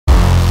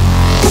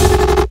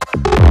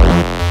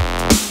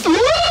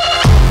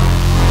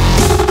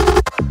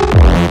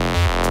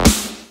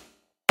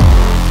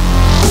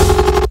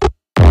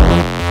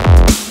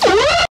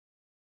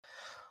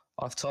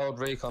Told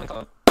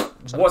recon.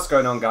 What's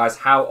going on, guys?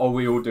 How are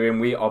we all doing?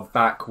 We are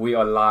back. We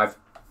are live.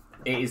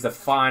 It is the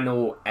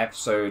final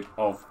episode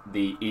of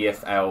the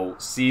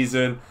EFL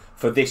season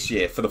for this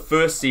year, for the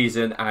first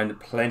season, and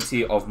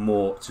plenty of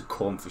more to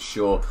come for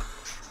sure.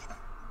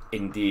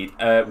 Indeed.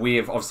 We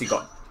have obviously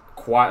got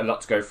quite a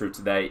lot to go through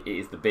today. It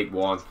is the big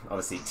one.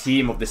 Obviously,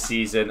 team of the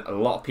season. A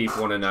lot of people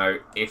want to know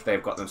if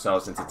they've got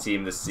themselves into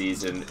team of the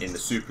season in the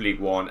Super League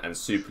 1 and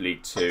Super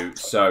League 2.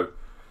 So,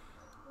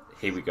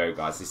 here we go,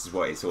 guys. This is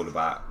what it's all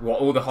about. What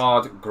all the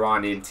hard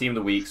grinding, team of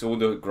the weeks, all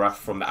the graph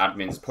from the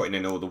admins, putting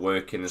in all the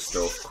work in and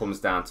stuff, comes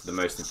down to the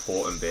most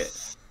important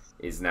bit,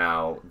 is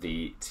now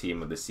the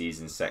team of the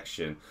season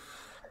section.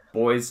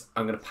 Boys,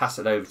 I'm going to pass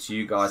it over to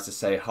you guys to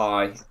say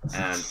hi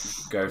and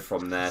go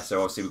from there.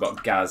 So obviously we've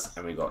got Gaz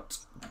and we've got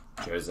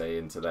Jose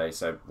in today.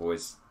 So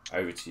boys,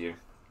 over to you. You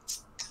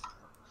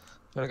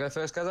want to go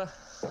first, Gaza?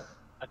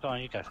 Go on,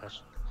 you go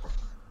first.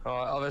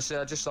 Alright, obviously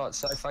I'd just like to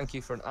say thank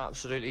you for an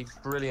absolutely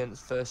brilliant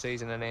first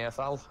season in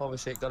EFL.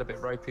 Obviously it got a bit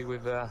ropey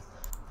with a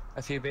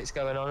few bits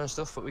going on and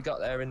stuff, but we got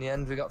there in the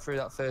end. We got through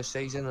that first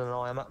season and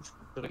I am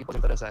absolutely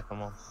putting a second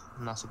one.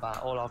 And that's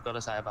about all I've got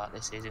to say about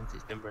this season, because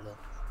it's been brilliant.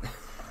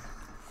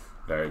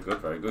 Very good,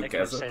 very good. I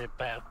couldn't say it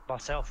better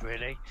myself,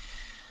 really.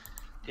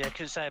 Yeah, I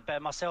couldn't say it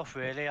better myself,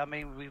 really. I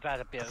mean, we've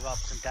had a bit of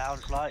ups and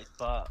downs,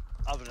 but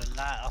other than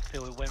that, I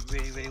feel it went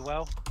really, really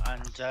well.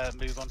 And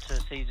move on to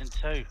season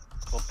 2,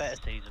 or better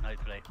season,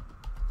 hopefully.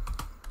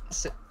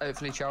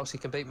 Hopefully Chelsea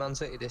can beat Man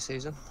City this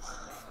season.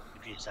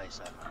 If you say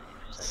so, mate.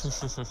 If you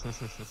say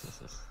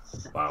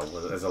so. Wow,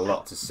 well, there's a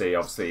lot to see,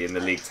 obviously, in the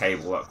league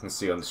table that I can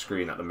see on the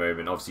screen at the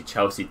moment. Obviously,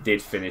 Chelsea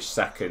did finish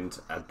second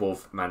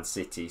above Man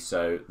City,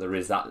 so there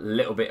is that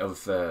little bit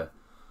of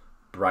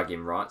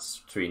bragging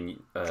rights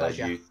between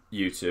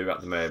you two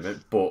at the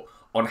moment. But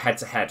on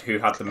head-to-head, who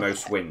had the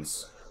most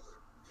wins?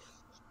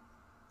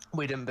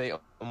 We didn't beat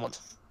them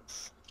once.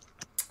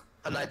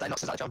 And they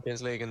knocked us out of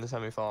Champions League in the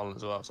semi-final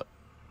as well. So.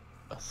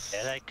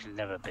 Yeah, they can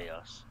never beat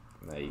us.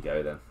 There you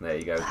go, then. There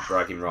you go. The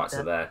bragging rights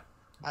are there.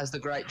 As the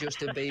great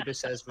Justin Bieber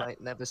says, mate,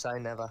 never say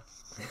never.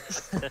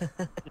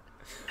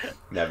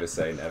 Never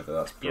say never.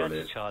 That's brilliant. You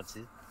had your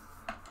chances.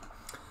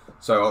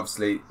 So,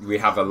 obviously, we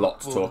have a lot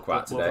to talk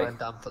about today. We'll blame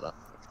Dan for that.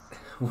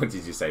 What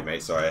did you say,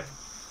 mate? Sorry.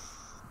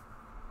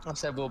 I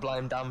said we'll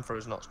blame Dan for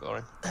us not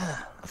scoring. I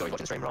thought you were watching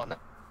the stream right now.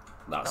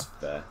 That's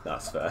fair.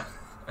 That's fair.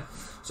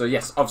 So,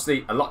 yes,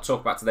 obviously, a lot to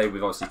talk about today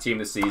with, obviously,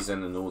 team of the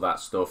season and all that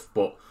stuff.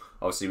 But,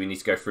 obviously, we need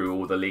to go through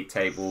all the league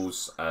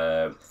tables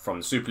from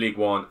the Super League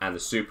 1 and the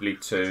Super League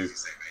 2.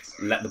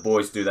 Let the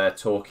boys do their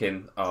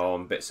talking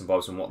on bits and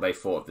bobs and what they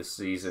thought of the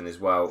season as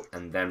well.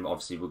 And then,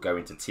 obviously, we'll go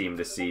into team of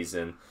the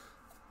season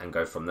and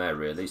go from there,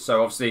 really.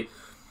 So, obviously,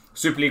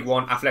 Super League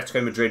 1,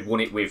 Atletico Madrid won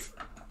it with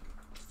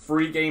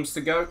 3 games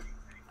to go.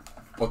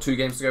 Or 2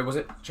 games to go, was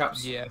it,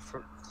 chaps? Yeah,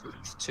 for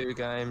 2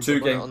 games. 2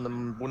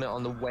 games. Won it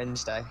on the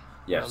Wednesday.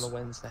 Yes. On the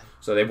Wednesday.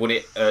 So they won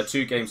it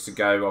 2 games to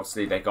go.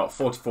 Obviously, they got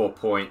 44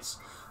 points,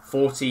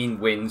 14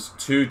 wins,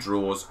 2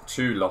 draws,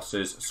 2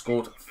 losses,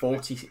 scored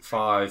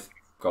 45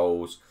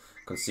 goals,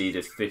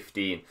 conceded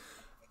 15,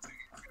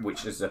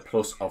 which is a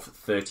plus of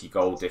 30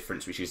 goal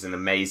difference, which is an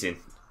amazing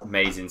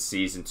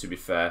season, to be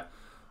fair.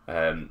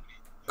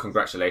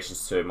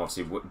 Congratulations to him,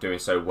 obviously, doing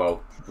so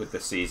well with the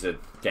season,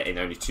 getting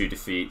only 2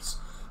 defeats.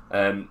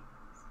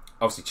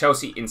 Obviously,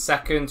 Chelsea in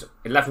second,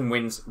 11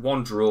 wins,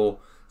 1 draw,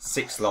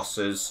 6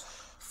 losses,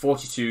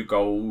 42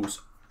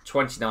 goals,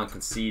 29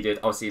 conceded.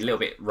 Obviously, a little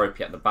bit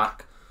ropey at the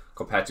back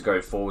compared to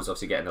going forwards.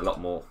 Obviously, getting a lot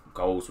more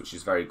goals, which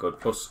is very good.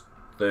 Plus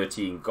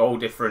 13 goal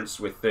difference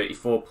with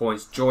 34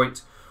 points.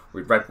 Joint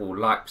with Red Bull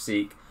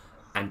Leipzig.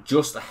 And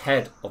just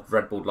ahead of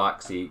Red Bull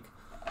Leipzig,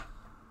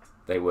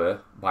 they were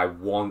by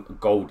 1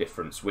 goal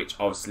difference, which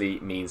obviously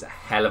means a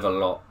hell of a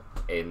lot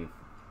in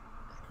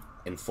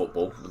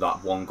football.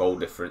 That 1 goal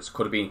difference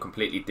could have been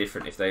completely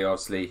different if they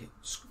obviously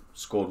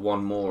scored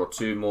 1 more or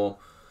 2 more.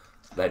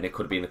 Then it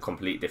could have been a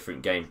completely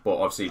different game. But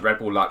obviously Red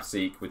Bull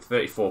Leipzig with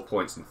 34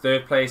 points in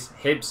 3rd place.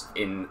 Hibs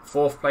in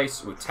 4th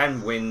place with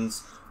 10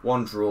 wins,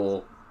 1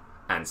 draw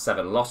and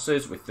 7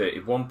 losses with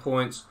 31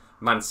 points.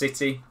 Man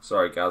City,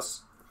 sorry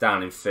guys,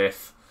 down in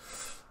 5th.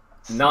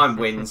 9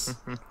 wins,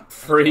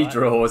 3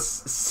 draws,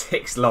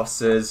 6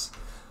 losses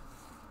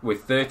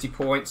with 30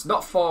 points.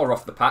 Not far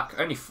off the pack,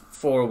 only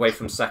 4 away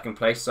from 2nd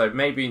place. So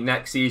maybe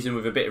next season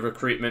with a bit of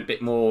recruitment,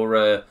 bit more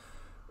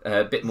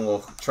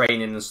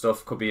training and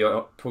stuff could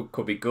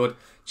be good.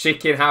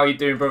 Chicken, how are you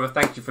doing, brother?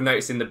 Thank you for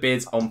noticing the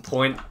bids on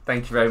point.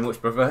 Thank you very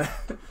much, brother.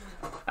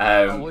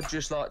 I would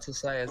just like to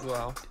say as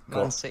well,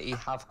 Man City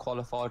have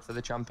qualified for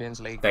the Champions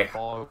League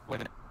by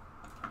winning.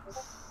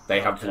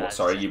 They have what?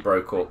 Sorry, you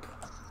broke up.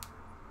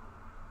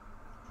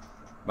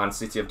 Man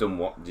City have done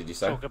what? Did you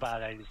say? Talk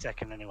about it in a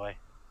second, anyway.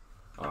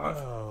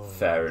 Alright,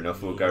 fair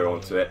enough, we'll go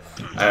on to it.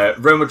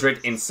 Real Madrid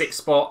in 6th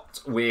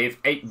spot with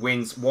 8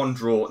 wins, 1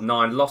 draw,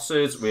 9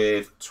 losses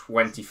with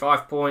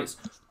 25 points.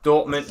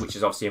 Dortmund, which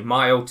is obviously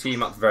my old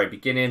team at the very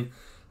beginning.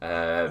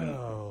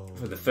 For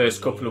the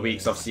first couple of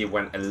weeks, obviously it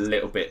went a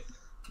little bit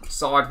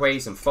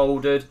sideways and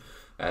folded.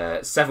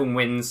 7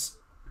 wins,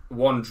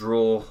 1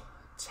 draw,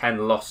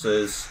 10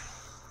 losses,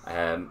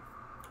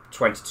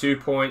 22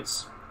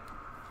 points.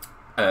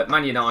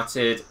 Man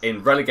United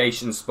in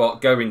relegation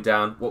spot, going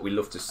down, what we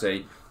love to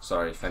see.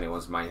 Sorry if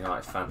anyone's a Man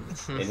United fan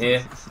in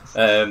here.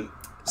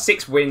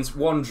 6 wins,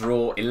 1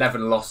 draw,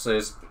 11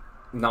 losses,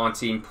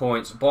 19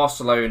 points.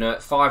 Barcelona,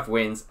 5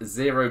 wins,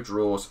 0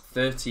 draws,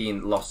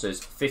 13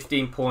 losses,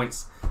 15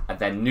 points. And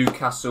then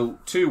Newcastle,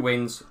 2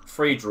 wins,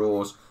 3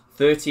 draws,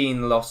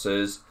 13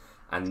 losses,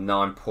 and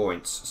 9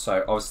 points.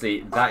 So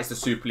obviously that is the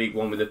Super League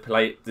one with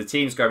the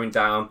teams going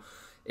down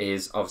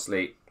is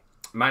obviously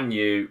Man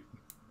U,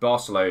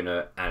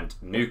 Barcelona, and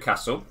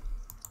Newcastle.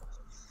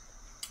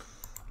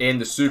 In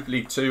the Super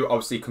League 2,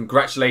 obviously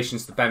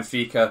congratulations to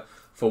Benfica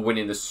for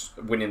winning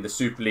the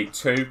Super League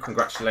 2.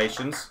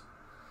 Congratulations.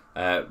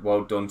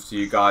 Well done to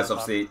you guys.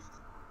 Obviously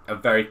a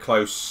very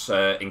close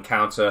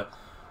encounter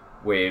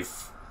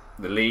with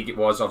the league. It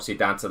was obviously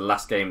down to the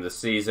last game of the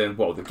season.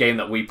 Well, the game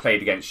that we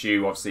played against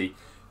you, obviously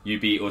you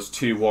beat us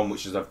 2-1,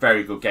 which is a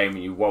very good game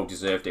and you well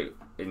deserved it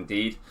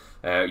indeed.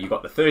 You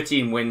got the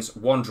 13 wins,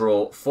 1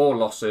 draw, 4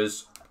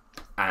 losses,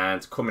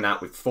 and coming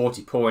out with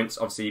 40 points.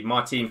 Obviously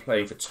my team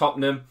playing for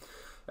Tottenham,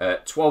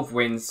 12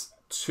 wins,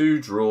 2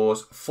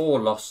 draws, 4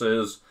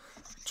 losses,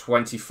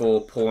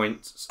 24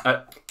 points,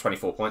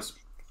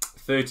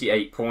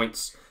 38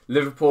 points.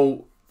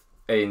 Liverpool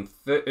in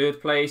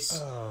third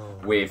place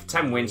with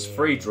 10 wins,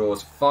 3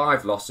 draws,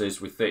 5 losses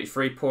with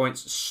 33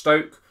 points.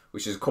 Stoke,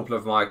 which is a couple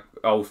of my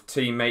old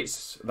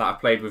teammates that I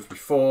played with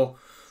before.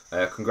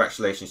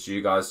 Congratulations to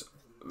you guys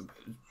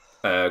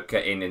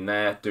getting in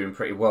there, doing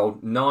pretty well.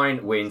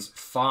 9 wins,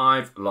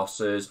 5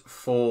 losses,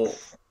 5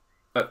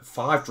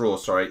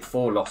 draws,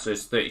 4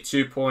 losses,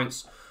 32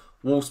 points.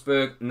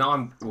 Wolfsburg,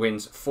 9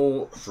 wins,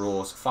 4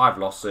 draws, 5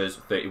 losses,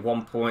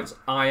 31 points.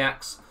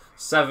 Ajax,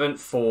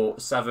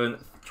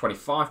 7-4-7,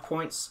 25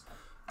 points.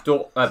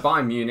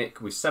 Bayern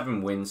Munich with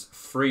 7 wins,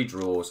 3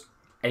 draws,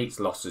 8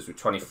 losses with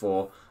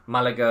 24.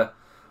 Malaga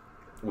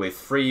with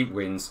 3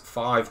 wins,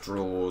 5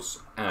 draws,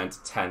 and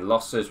 10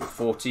 losses with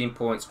 14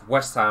 points.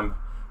 West Ham,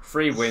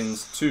 3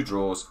 wins, 2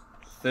 draws,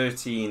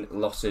 13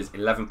 losses,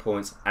 11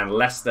 points. And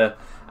Leicester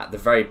at the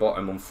very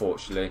bottom,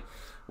 unfortunately,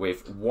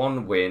 with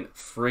 1 win,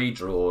 3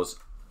 draws,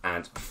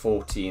 and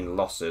 14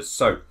 losses.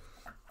 So,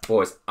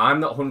 boys, I'm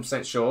not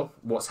 100% sure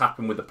what's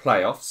happened with the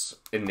playoffs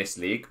in this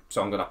league,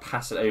 so I'm going to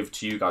pass it over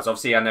to you guys.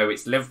 Obviously, I know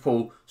it's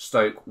Liverpool,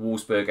 Stoke,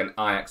 Wolfsburg, and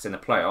Ajax in the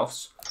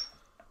playoffs,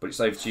 but it's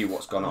over to you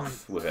what's gone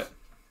off with it.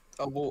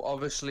 Oh, well,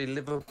 obviously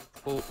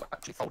Liverpool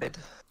actually folded.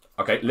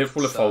 Okay,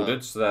 Liverpool have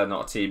folded, so they're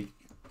not a team.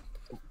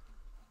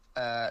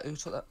 Who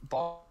took that?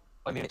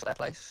 Bayern Munich took their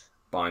place.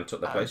 Bayern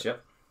took their place,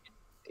 yep.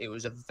 It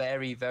was a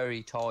very,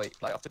 very tight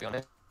playoff, to be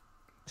honest.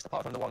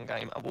 Apart from the one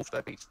game, and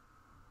Wolfsburg beat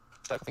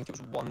Stoke. I think it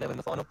was 1-0 in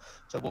the final.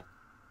 So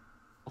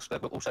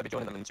Wolfsburg will also be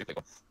joining them in the Super League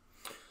 1.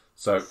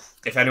 So,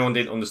 if anyone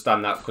didn't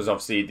understand that, because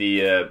obviously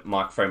the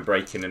microphone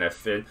breaking and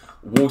everything,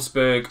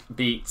 Wolfsburg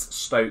beat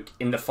Stoke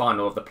in the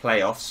final of the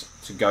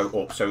playoffs to go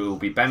up. So it will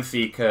be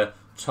Benfica,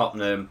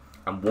 Tottenham,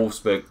 and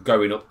Wolfsburg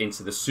going up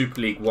into the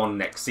Super League 1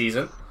 next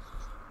season,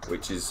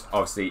 which is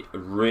obviously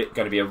going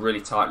to be a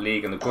really tight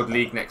league and a good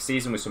league next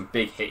season with some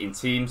big hitting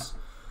teams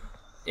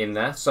in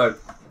there. So,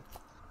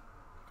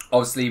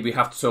 obviously, we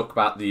have to talk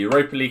about the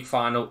Europa League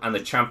final and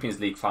the Champions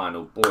League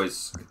final.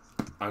 Boys,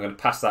 I'm going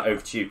to pass that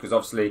over to you because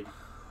obviously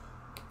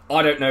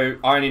I don't know.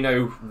 I only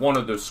know one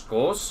of the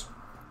scores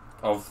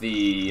of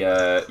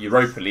the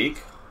Europa League,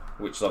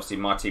 which is obviously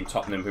my team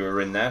Tottenham who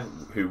are in there,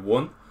 who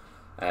won.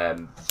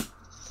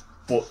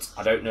 But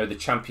I don't know the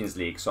Champions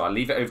League, so I'll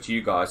leave it over to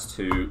you guys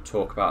to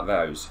talk about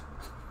those.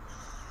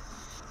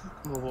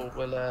 We'll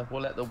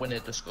let the winner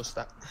discuss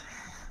that.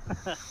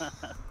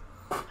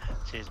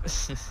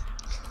 Cheers, mate.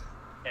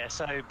 Yeah,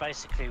 so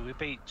basically we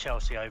beat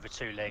Chelsea over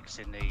 2 legs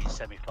in the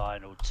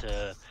semi-final.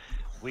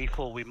 We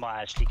thought we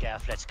might actually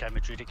get Atletico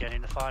Madrid again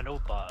in the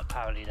final, but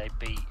apparently they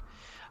beat,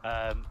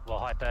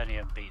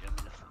 Hibernian beat them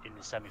in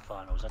the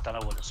semi-finals. I don't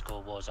know what the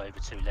score was over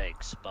 2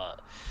 legs, but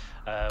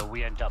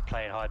we ended up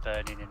playing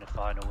Hibernian in the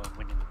final and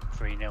winning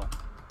 3-0.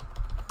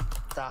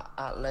 That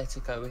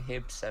Atletico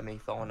Hibs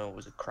semi-final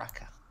was a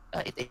cracker.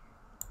 I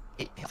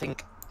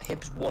think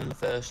Hibs won the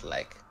first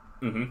leg,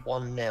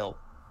 1-0,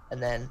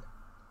 and then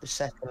the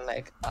second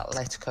leg,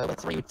 Atletico went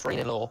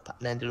 3-0 up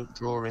and ended up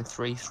drawing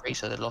 3-3,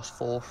 so they lost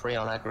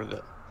 4-3 on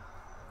aggregate.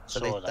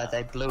 So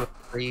they blew a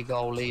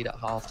 3-goal lead at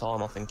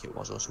half-time, I think it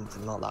was, or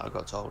something like that, I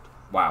got told.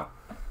 Wow.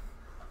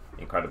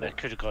 Incredible. It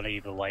could have gone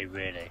either way,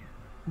 really.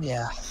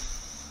 Yeah.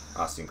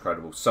 That's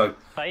incredible. So,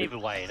 but either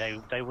way,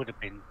 they would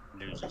have been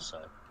losers,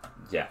 so...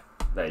 Yeah,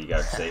 there you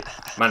go. See,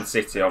 Man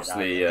City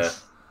obviously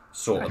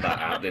sorted that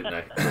out, didn't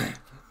they?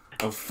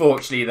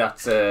 Unfortunately,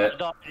 that...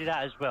 Not only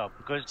that as well,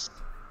 because...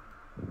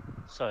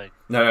 Sorry.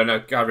 No,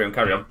 carry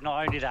on.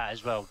 Not only that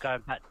as well, going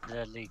back to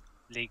the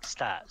league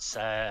stats,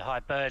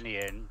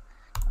 Hibernian,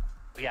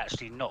 we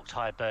actually knocked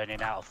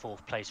Hibernian out of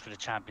 4th place for the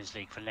Champions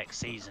League for next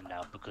season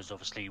now, because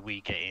obviously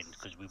we get in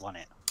because we won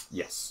it.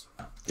 Yes.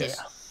 Yeah.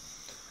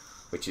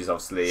 Which is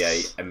obviously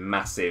a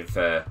massive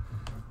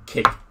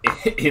kick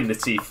in the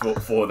teeth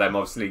for them.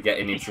 Obviously,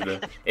 getting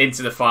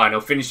into the final,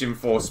 finishing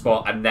 4th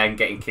spot, and then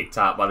getting kicked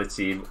out by the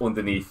team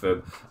underneath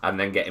them, and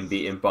then getting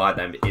beaten by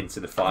them into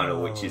the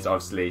final, which is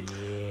obviously.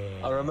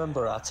 I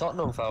remember our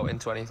Tottenham vote in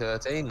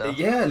 2013. Now.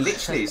 Yeah,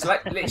 literally, it's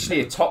like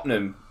literally a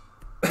Tottenham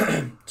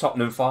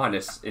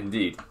finest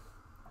indeed.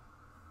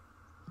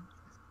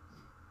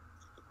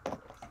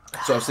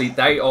 So obviously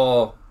they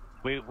are.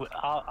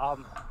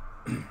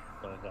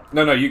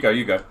 No, you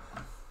go.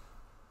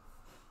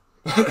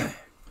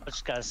 I was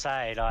just gonna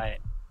say,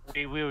 like,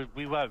 we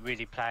weren't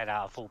really playing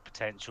out our full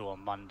potential on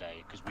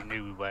Monday because we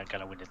knew we weren't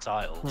going to win the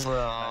title.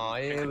 Oh,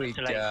 here we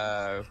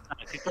go.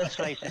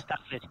 Congratulations to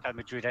Atletico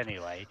Madrid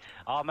anyway.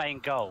 Our main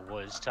goal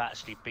was to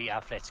actually beat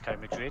Atletico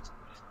Madrid,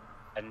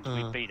 and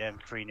we beat them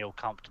 3-0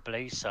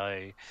 comfortably,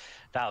 so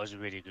that was a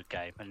really good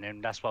game. And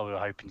then that's why we were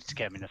hoping to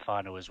get them in the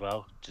final as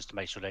well, just to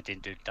make sure they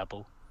didn't do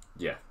double.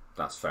 Yeah,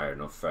 that's fair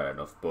enough.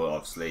 But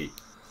obviously,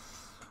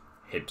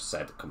 Hibs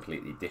said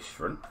completely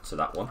different to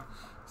that one,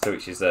 so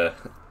which is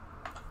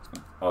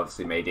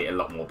obviously made it a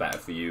lot more better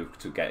for you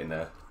to get in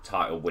a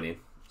title winning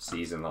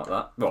season like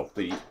that. Well,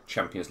 the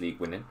Champions League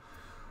winning.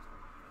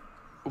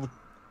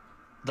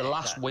 The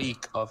last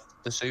week of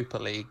the Super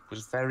League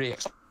was very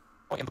exciting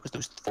because there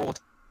was 4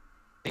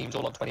 teams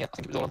all on 28. I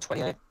think it was all on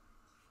 28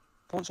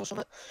 points or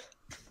something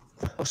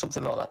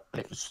like that.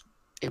 And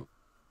it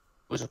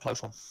was a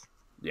close one.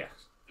 Yeah.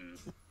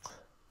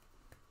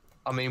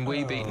 I mean,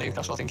 we beat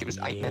Newcastle. I think it was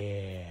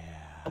 8-0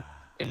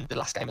 in the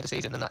last game of the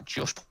season, and that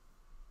just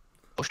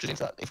pushed us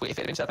into that. If it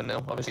had been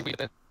 7-0, obviously we'd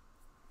have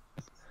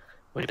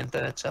been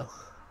third. So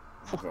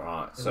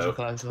right, so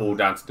all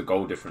down to the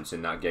goal difference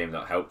in that game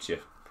that helped you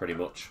pretty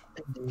much.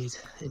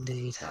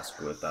 Indeed. That's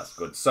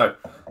good. So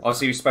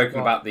obviously we've spoken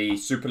about the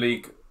Super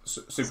League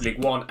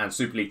 1 and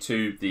Super League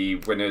 2. The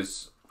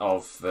winners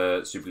of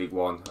Super League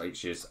 1,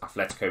 which is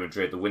Atletico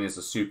Madrid. The winners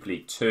of Super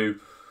League 2,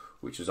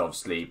 which was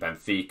obviously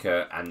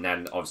Benfica, and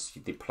then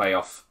obviously the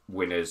playoff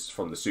winners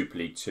from the Super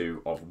League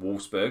 2 of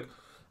Wolfsburg,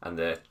 and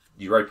the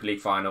Europa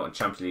League final and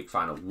Champions League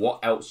final. What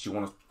else do you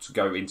want to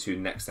go into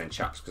next then,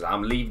 chaps? Because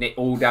I'm leaving it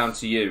all down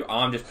to you.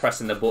 I'm just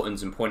pressing the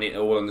buttons and pointing it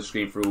all on the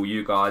screen for all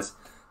you guys.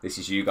 This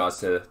is you guys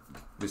to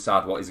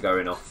decide what is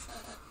going off.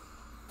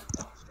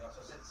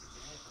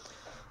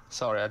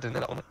 Sorry, I didn't know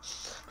that one.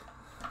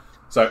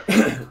 So,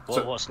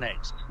 what's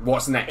next?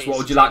 What's next? What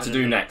would you like to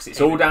do next?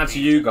 It's all down to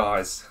you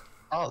guys.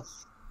 Oh,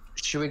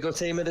 should we go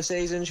team of the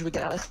season? Should we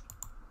get it?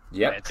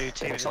 Yep. Yeah, do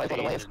team of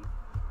the season.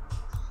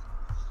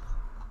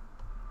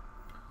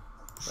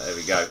 There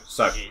we go.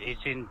 So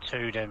it's in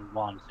 2 then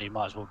 1, so you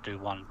might as well do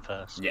 1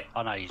 first. Yeah.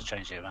 I know he's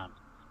changed it around.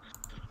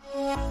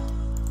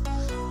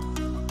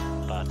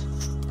 But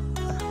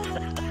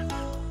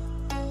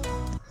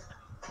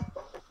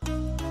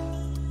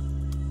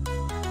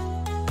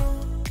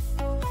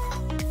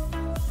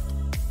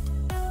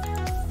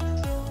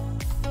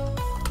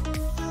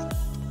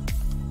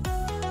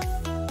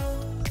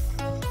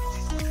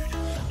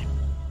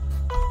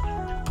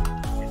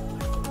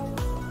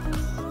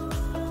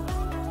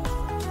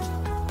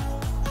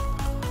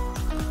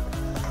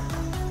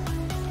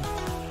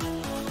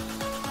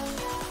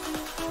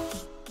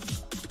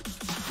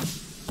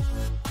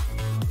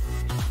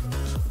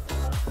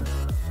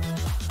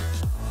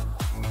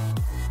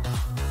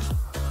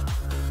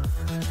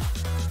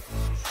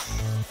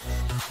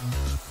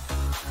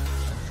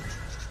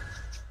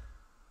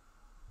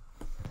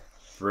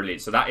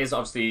brilliant. So that is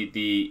obviously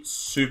the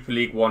Super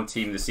League 1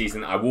 team of the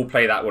season. I will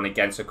play that one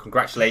again. So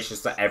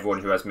congratulations to everyone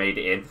who has made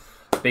it in.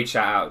 A big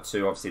shout out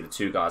to obviously the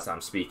 2 guys that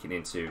I'm speaking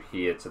into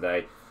here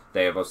today.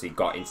 They have obviously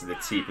got into the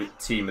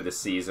team of the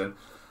season.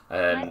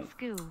 I've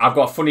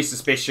got a funny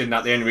suspicion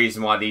that the only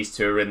reason why these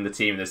 2 are in the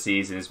team of the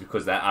season is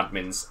because they're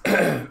admins.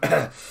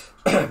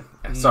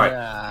 Sorry.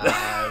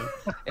 No.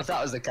 If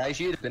that was the case,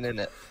 you'd have been in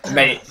it.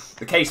 Mate,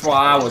 the case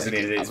why I wasn't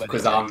in it is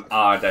because I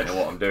don't know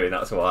what I'm doing,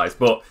 that's why.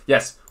 But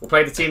yes, we'll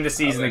play the team of the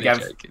season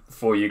again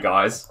for you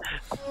guys.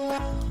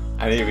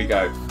 And here we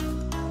go.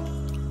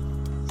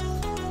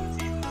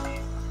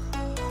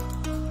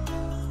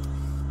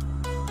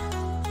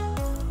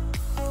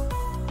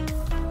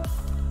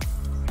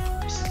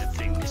 this is the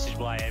thing, this is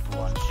why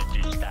everyone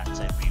should do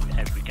stats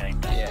every game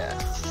day. Yeah.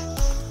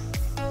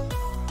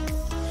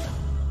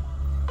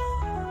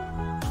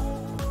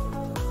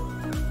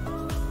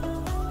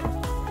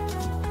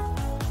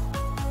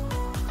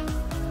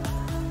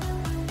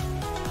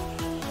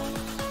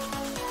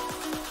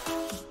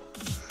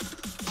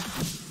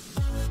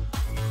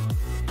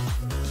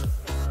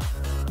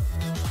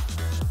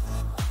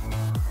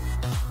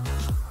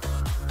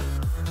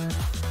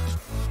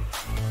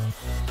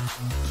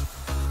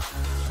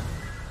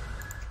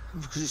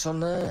 Because it's on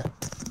there.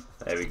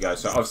 There we go.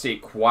 So obviously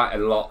quite a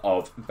lot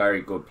of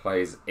very good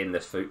players in the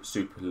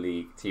Super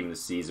League team of the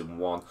season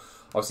 1.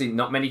 Obviously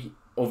not many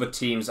other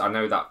teams. I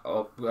know that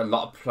a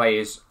lot of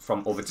players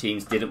from other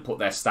teams didn't put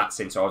their stats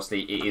in. So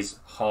obviously it is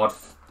hard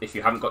if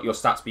you haven't got your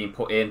stats being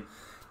put in.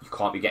 you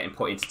can't be getting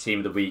put into team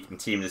of the week and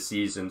team of the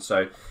season.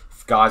 So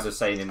if guys are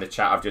saying in the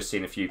chat, I've just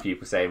seen a few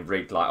people saying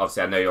rigged. Like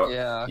obviously I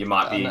know you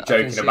might be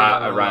joking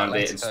about around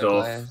it and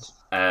stuff.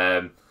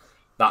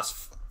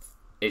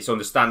 It's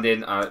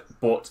understanding,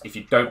 but if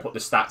you don't put the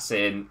stats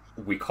in,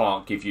 we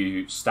can't give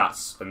you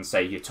stats and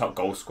say your top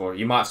goal scorer.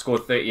 You might have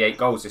scored 38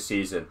 goals this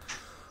season.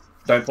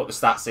 Don't put the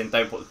stats in,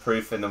 don't put the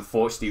proof in.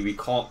 Unfortunately, we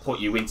can't put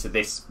you into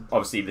this.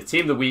 Obviously, the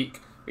team of the week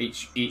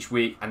each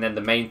week, and then the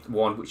main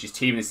one, which is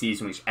team of the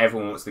season, which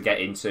everyone wants to get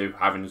into,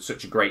 having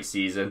such a great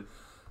season.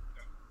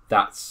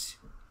 That's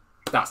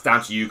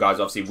down to you guys.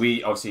 Obviously, we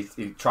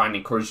try and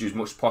encourage you as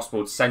much as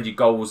possible to send your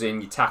goals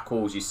in, your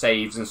tackles, your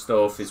saves and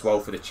stuff as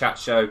well for the chat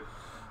show.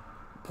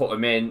 Put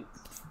them in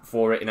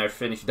for it and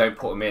everything. If you don't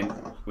put them in,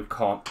 we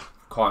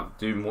can't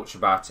do much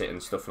about it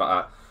and stuff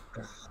like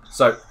that.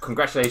 So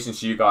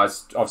congratulations to you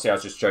guys. Obviously I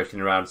was just joking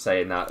around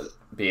saying that,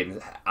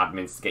 being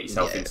admins to get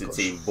yourself into the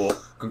team, but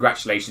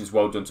congratulations,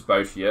 well done to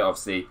both of you.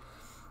 Obviously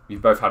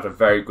you've both had a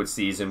very good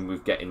season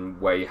with getting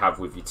where you have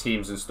with your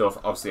teams and stuff.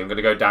 Obviously I'm going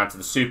to go down to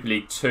the Super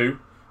League 2,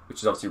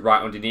 which is obviously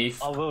right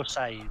underneath. I will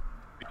say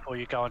before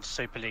you go on to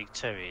Super League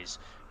 2 is,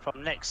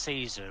 from next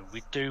season,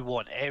 we do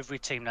want every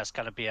team that's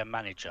going to be a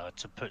manager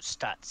to put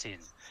stats in,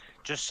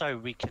 just so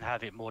we can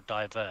have it more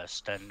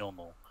diverse than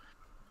normal.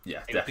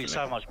 Yeah, it would be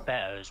so much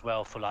better as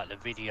well for like the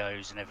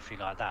videos and everything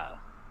like that.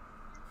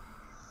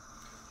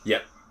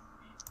 Yep,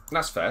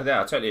 that's fair. Yeah,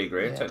 I totally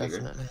agree. Yeah,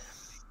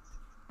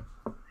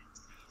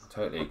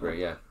 Totally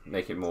agree. Yeah,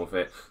 make it more of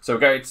it. So we're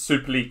going to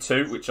Super League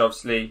 2, which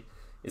obviously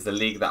is the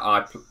league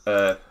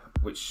that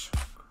which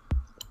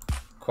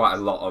quite a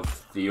lot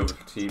of the other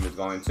team has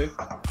gone into.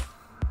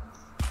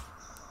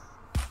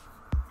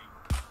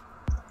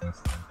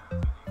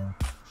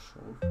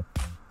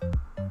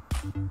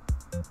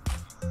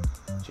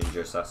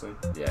 Ginger Assassin,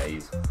 yeah,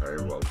 he's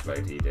very well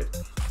played. He did.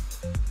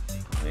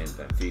 And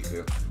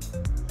Benfica.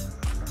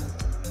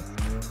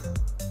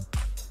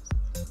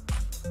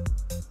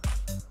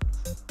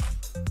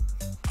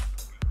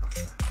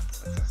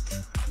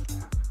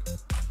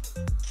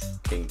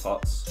 King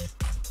Tots.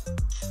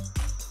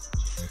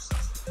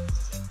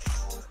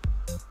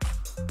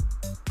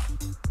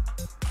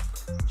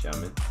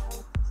 Jamming.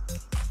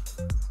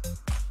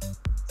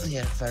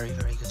 Yeah, very,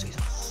 very good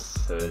season.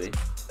 Purdy.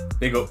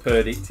 Big up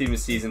Purdy, team of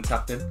season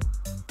tapping.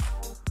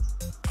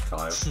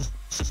 Kyle.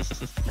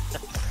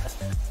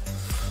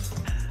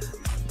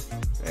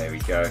 There we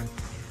go.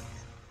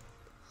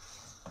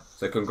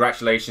 So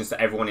congratulations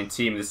to everyone in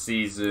team of the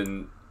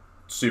season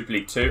Super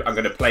League 2. I'm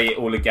going to play it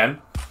all again.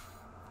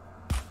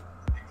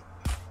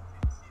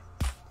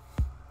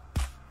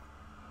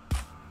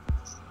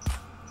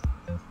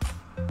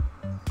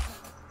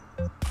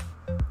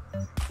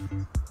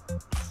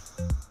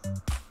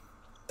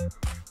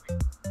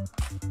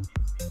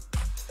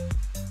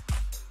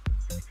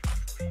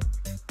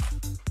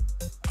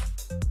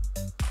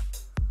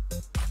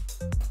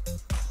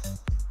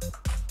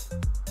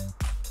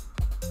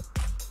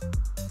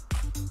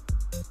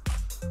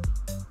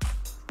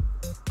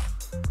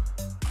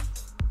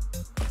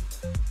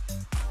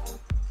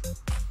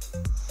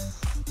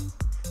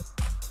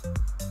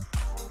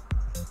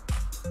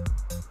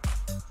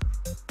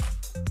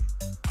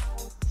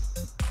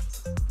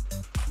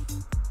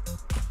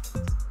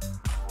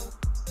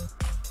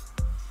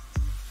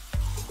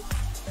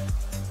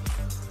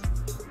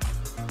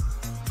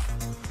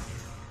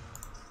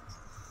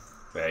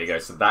 There you go.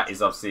 So that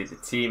is obviously the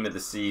team of the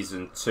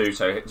season 2.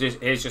 So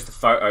here's just a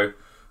photo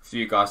for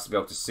you guys to be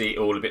able to see it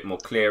all a bit more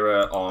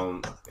clearer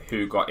on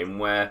who got in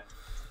where.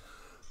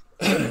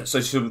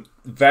 So some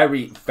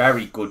very,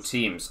 very good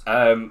teams.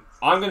 I'm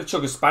going to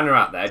chuck a spanner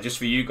out there just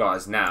for you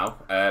guys now.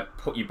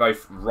 Put you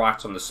both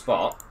right on the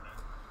spot.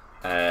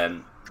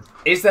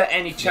 Is there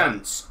any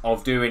chance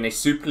of doing a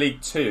Super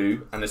League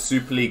 2 and a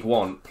Super League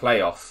 1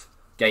 playoff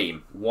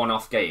game,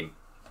 one-off game?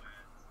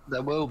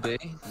 There will be.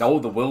 No,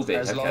 there will be.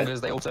 As long as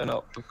they all turn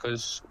up,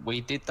 because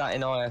we did that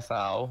in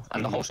IFL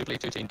and the whole Super League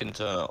 2 team didn't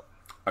turn up.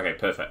 Okay,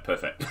 perfect.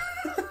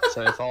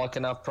 So if I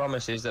can have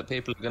promises that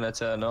people are going to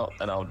turn up,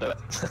 then I'll do it.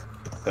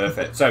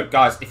 Perfect. So,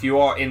 guys, if you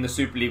are in the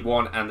Super League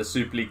 1 and the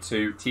Super League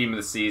 2 team of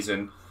the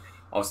season,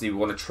 obviously we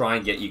want to try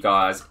and get you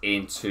guys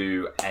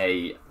into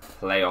a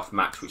playoff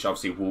match, which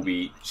obviously will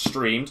be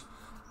streamed,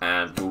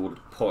 and we'll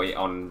put it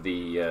on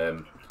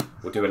the...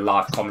 we'll do a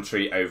live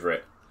commentary over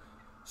it.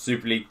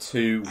 Super League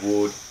 2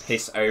 would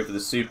piss over the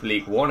Super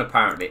League 1,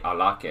 apparently. I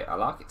like it,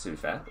 to be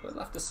fair. We'll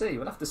have to see.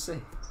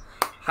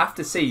 Have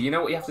to see. You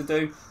know what you have to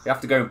do? You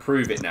have to go and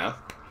prove it now.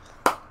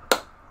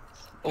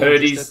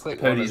 Purdy's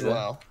as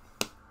well.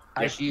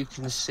 As you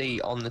can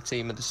see on the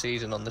team of the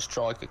season on the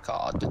striker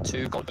card, the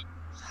 2 golden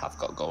have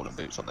got golden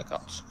boots on the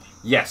cards.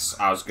 Yes,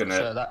 I was going to...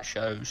 So that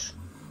shows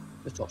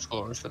the top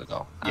scorers for the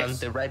goal. Yes. And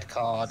the red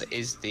card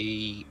is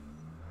the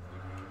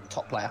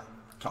top player.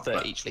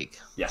 For each league.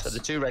 Yes. So the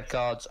 2 red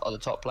cards are the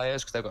top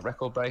players because they've got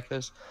record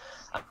breakers.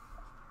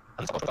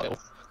 And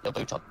they'll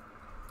boot on.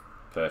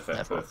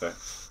 Perfect.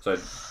 So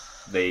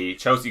the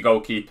Chelsea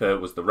goalkeeper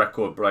was the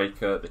record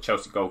breaker. The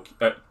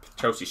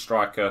Chelsea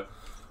striker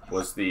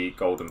was the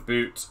golden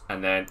boot.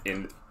 And then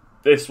in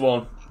This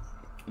one,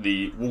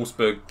 the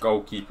Wolfsburg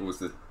goalkeeper was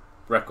the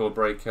record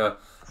breaker,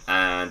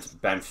 and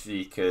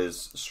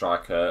Benfica's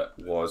striker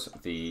was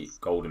the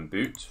Golden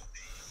Boot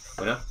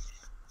winner.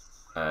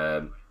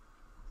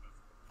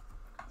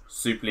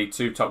 Super League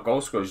 2 top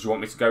goal scorers. Do you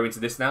want me to go into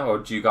this now, or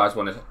do you guys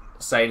want to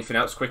say anything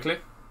else quickly?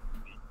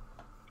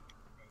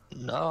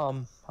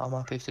 No, I'm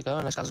happy to go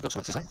unless guys got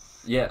something to say.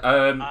 Yeah.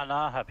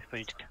 No, happy for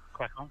you to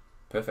crack on.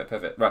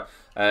 Perfect. Right.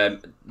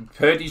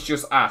 Purdy's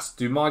just asked,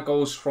 do my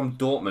goals from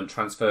Dortmund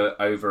transfer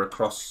over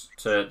across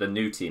to the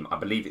new team? I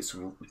believe it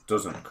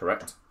doesn't,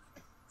 correct?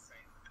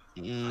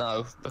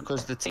 No,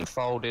 because the team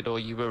folded or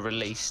you were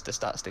released, the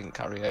stats didn't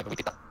carry over. We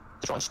did that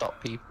to try and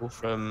stop people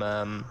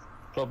from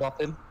club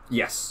hopping.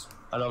 Yes.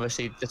 And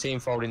obviously the team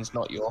folding's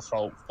not your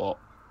fault, but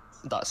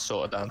that's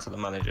sort of down to the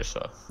manager,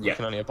 so you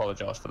can only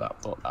apologise for that,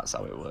 but that's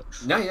how it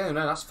works. No,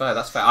 that's fair.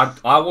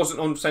 I wasn't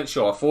 100%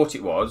 sure. I thought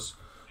it was,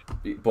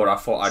 but I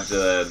thought I'd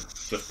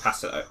just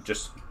pass it,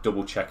 just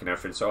double checking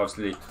everything. So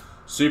obviously,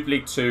 Super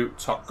League 2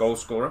 top goal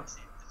scorer.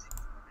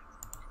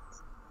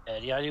 Yeah,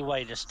 the only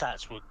way the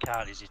stats would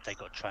count is if they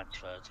got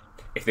transferred.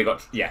 If they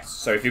got, yes.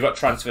 So if you got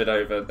transferred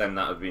over, then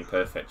that would have been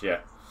perfect.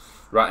 Yeah.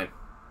 Right.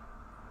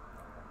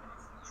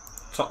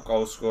 Top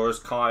goal scorers: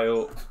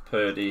 Kyle,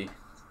 Purdy,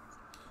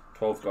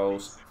 12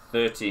 goals,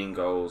 13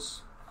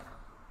 goals,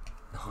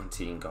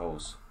 19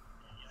 goals.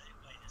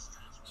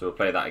 So we'll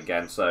play that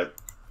again. So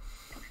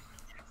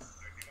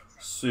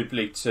Super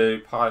League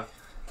 2,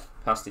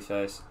 Pasty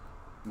Face,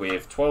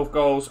 with 12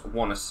 goals,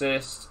 1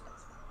 assist.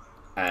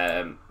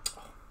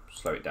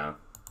 Slow it down.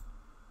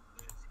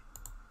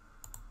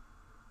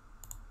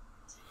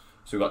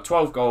 So we've got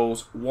 12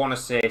 goals, 1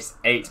 assist,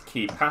 8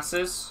 key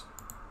passes.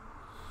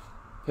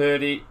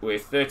 Purdy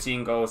with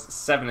 13 goals,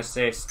 7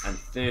 assists, and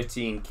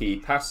 13 key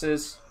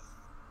passes.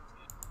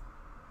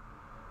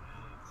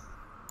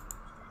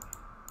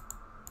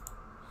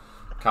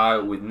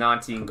 Kyle with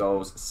 19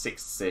 goals,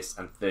 6 assists,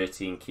 and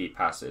 13 key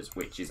passes,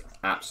 which is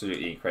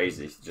absolutely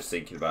crazy, just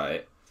thinking about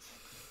it.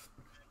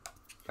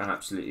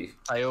 Absolutely.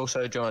 I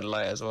also joined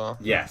late as well.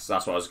 Yes,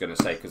 that's what I was going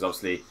to say, because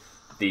obviously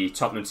the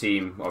Tottenham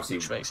team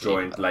obviously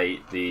joined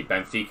late, the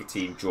Benfica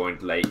team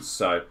joined late,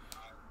 so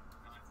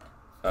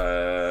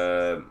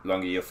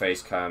Longy, your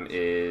face cam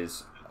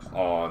is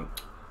on.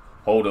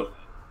 Hold up.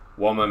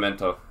 One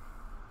momento.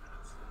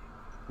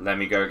 Let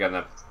me go again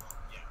then.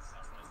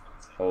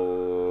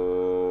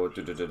 Oh,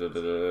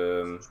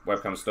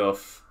 webcam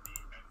stuff.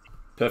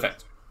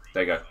 Perfect.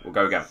 There you go. We'll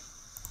go again.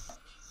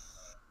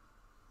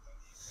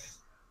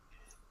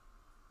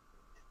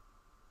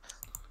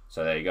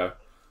 So there you go.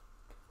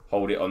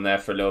 Hold it on there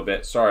for a little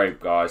bit. Sorry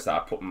guys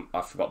that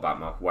I forgot that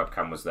my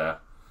webcam was there.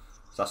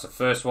 So that's the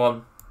first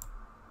one.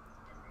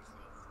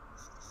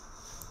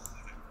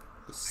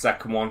 The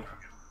second one.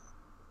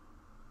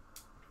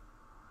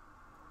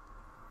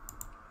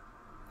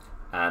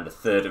 And the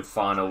third and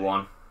final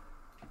one.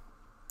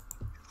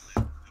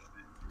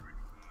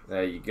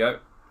 There you go.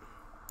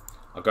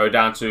 I'll go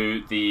down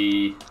to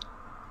the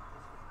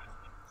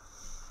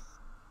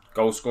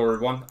goal scorer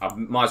one. I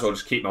might as well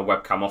just keep my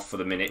webcam off for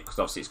the minute because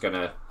obviously it's going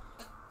to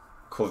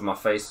cover my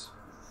face,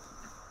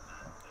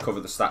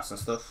 cover the stats and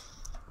stuff.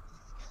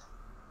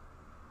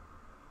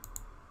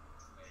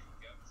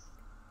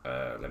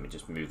 Let me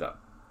just move that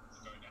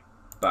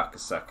back a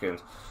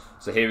second.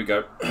 So here we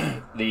go.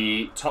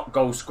 The top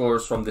goal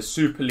scorers from the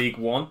Super League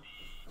 1.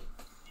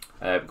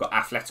 We've got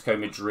Atletico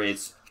Madrid.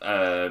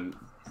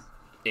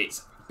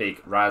 It's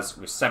Big Raz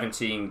with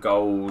 17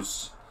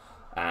 goals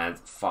and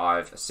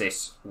 5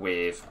 assists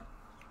with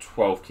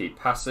 12 key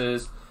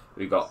passes.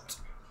 We've got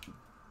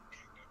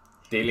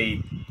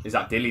Dilly. Is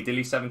that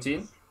Dilly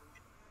 17?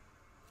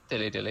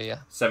 Dilly,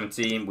 yeah.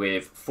 17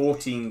 with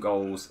 14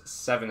 goals,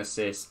 7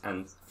 assists,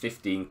 and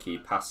 15 key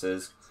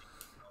passes.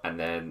 And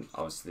then,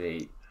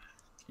 obviously,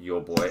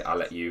 your boy, I'll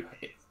let you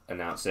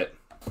announce it.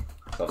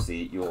 So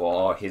obviously, you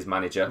are his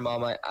manager. My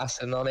mate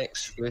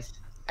Asenonix with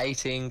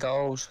 18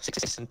 goals, 6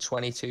 assists, and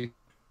 22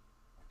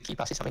 key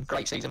passes. I mean,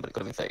 great season, but it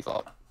could have been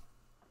 35.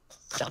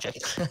 I'm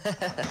joking.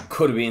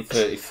 Could have been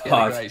 35.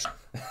 Yeah, great.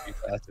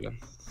 Fair to him.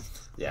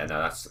 Yeah,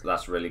 no,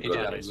 that's really good.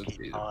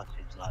 Key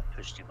passes like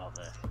pushed him up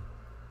there.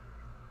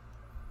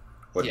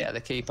 Yeah,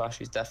 the key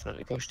passes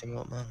definitely pushed him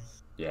up, man.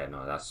 Yeah,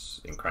 no, that's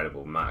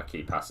incredible amount of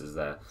key passes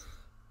there.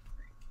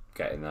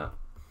 Getting that.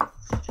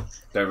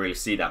 Don't really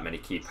see that many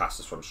key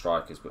passes from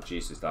strikers, but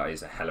Jesus, that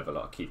is a hell of a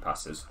lot of key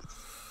passes.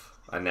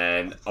 And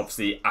then,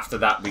 obviously, after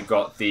that, we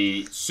got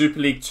the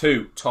Super League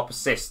 2 top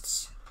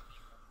assists.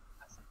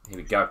 Here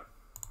we go.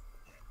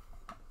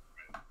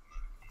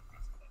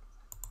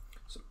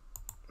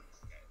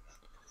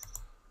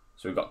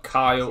 So we've got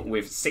Kyle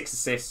with 6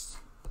 assists,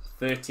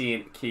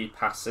 13 key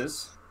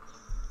passes.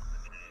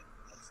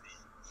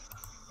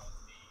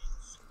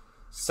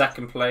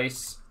 Second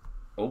place,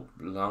 oh,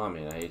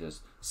 blimey,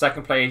 haters.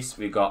 Second place,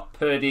 we've got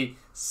Purdy,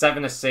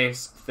 7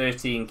 assists,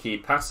 13 key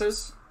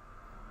passes.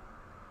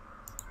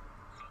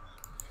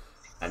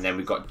 And then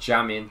we've got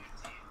Jamin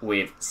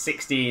with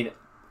 16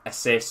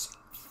 assists,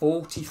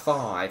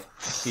 45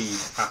 key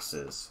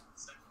passes.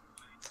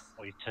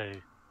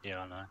 42, yeah,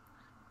 I know.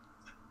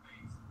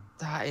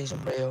 That is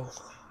unreal.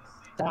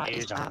 That It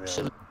is is unreal.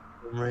 absolutely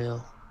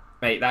unreal.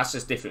 Mate, that's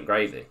just different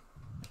gravy.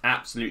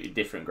 Absolutely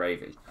different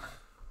gravy.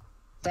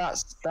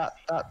 That's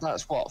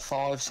what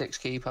 5-6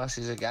 key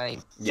passes a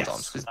game. Yes.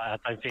 Sometimes, 'cause I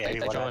don't think they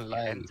anyone join else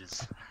late.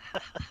 defenders.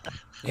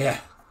 Yeah.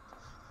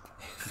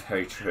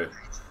 Very true.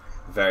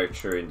 Very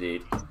true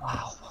indeed.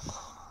 Wow.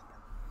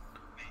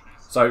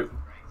 So,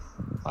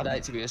 I'd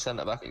hate to be a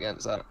centre back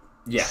against that.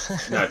 yeah,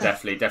 no,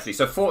 definitely.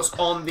 So, thoughts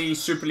on the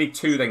Super League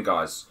 2 then,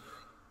 guys?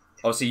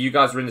 Obviously, you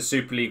guys were in the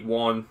Super League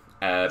 1.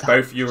 Both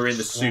of you were in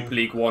the Super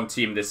League 1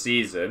 team this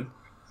season.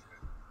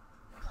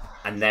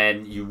 And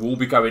then you will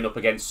be going up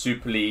against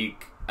Super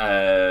League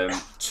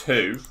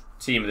 2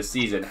 team of the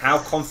season. How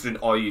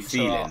confident are you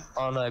feeling?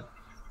 So, I know.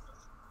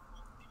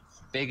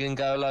 Big and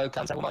go low.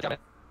 Can't tell what I'm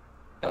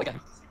again.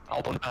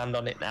 I'll put a hand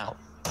on it now.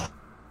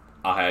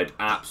 I heard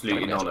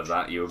absolutely none of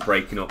that. You were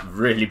breaking up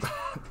really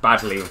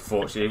badly,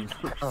 unfortunately.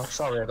 Oh,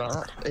 sorry about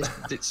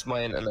that. It's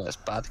my internet's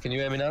bad. Can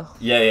you hear me now?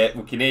 Yeah,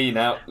 we can hear you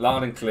now.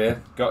 Loud and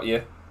clear. Got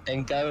you.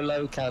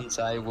 N'Golo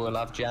Kante will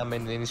have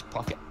jamming in his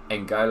pocket.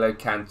 N'Golo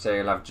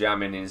Kante will have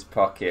jamming in his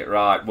pocket.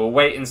 Right, we'll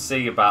wait and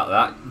see about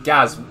that.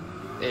 Gaz,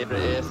 Here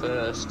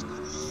first.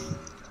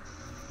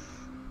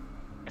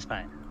 Yes,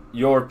 mate.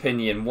 your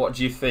opinion, what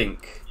do you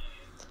think?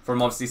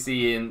 From obviously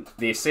seeing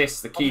the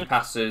assists, the key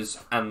passes,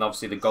 and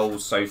obviously the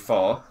goals so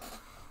far.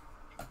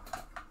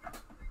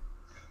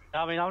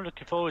 I mean, I'm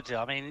looking forward to it.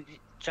 I mean,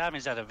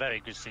 Jammy's had a very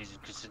good season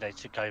because they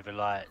took over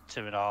like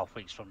 2.5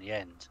 weeks from the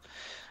end.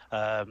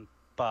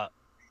 But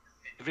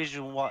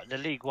Division 1, the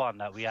League 1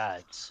 that we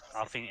had,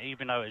 I think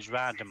even though it was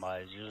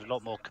randomised, it was a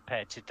lot more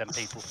competitive than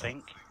people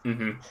think.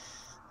 Mm-hmm.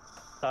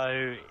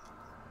 So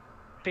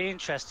be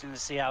interesting to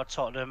see how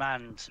Tottenham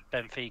and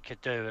Benfica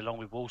do along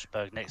with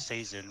Wolfsburg next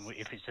season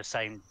if it's the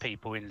same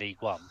people in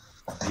League 1.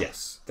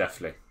 Yes,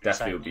 definitely.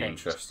 Definitely Same would be teams.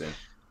 interesting.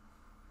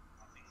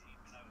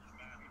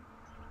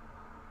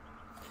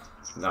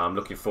 No, I'm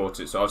looking forward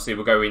to it. So obviously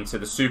we'll go into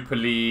the Super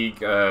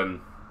League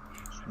 1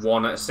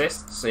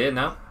 assists here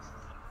now.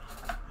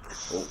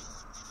 Oh.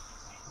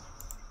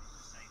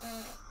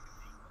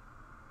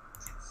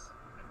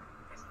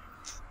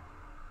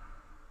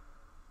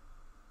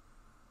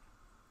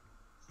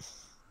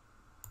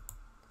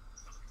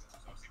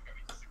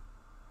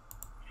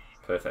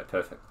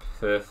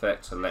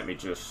 Perfect. So let me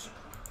just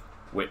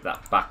whip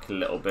that back a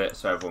little bit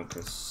so everyone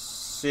can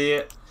see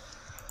it.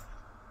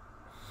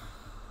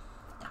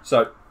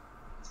 So,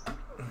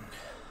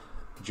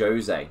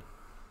 Jose,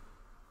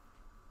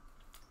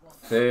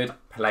 3rd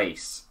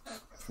place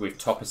with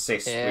top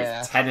assists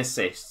with 10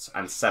 assists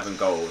and 7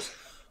 goals,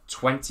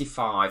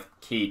 25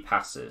 key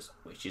passes,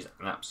 which is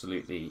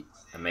absolutely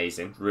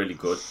amazing, really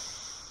good.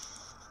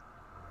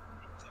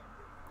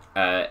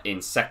 In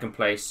 2nd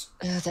place,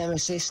 Their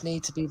assists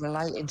need to be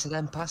relating to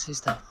them passes,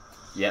 though.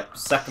 yep,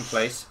 2nd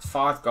place,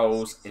 5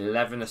 goals,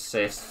 11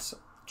 assists,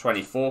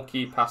 24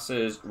 key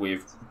passes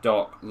with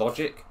Dark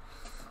Logic.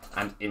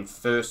 And in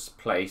 1st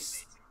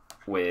place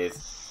with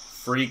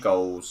 3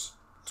 goals,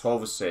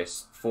 12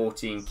 assists,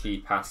 14 key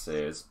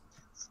passes,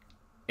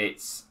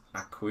 it's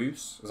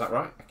Aquus. Is that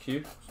right?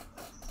 Aquus?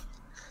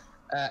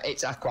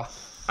 It's Aqua.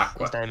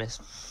 Aqua. His name is.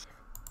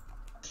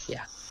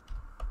 Yeah.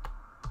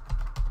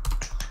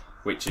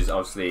 Which is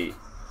obviously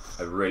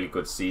a really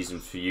good season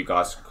for you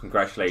guys.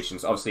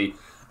 Congratulations. Obviously,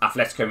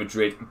 Atletico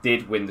Madrid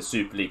did win the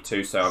Super League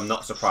 2, so I'm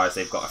not surprised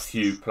they've got a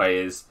few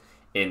players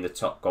in the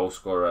top goal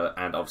scorer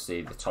and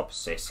obviously the top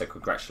assist. So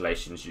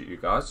congratulations, you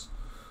guys.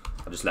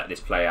 I'll just let this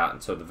play out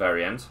until the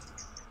very end.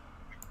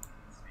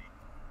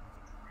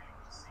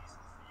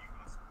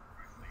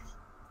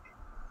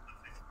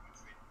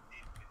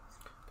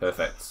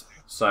 Perfect.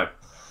 So,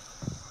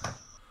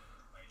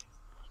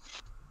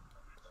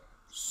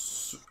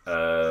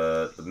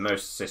 the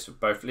most assists of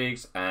both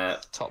leagues.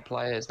 Top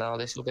players now,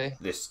 this will be.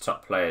 This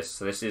top players.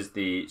 So this is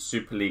the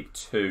Super League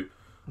 2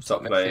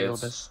 top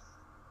players. Midfielders.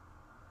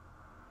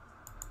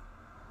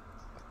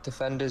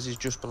 Defenders is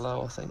just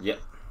below, I think. Yep.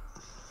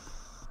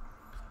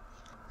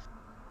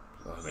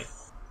 Oh, me.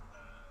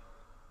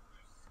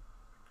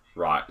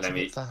 Right, let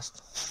me.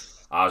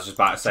 Fast. I was just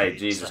about to say,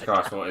 Jesus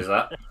Christ, what is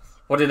that?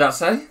 What did that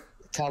say?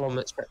 Callum,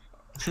 it's.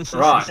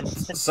 Right,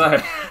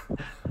 so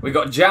we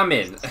got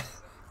Jamin.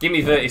 Give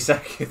me 30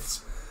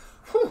 seconds.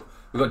 Whew.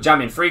 We got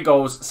Jamin, 3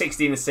 goals,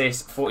 16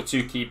 assists,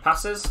 42 key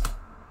passes.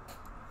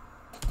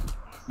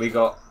 We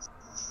got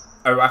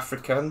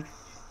African.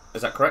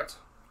 Is that correct?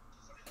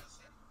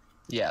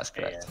 Yeah, that's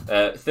correct.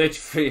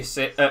 33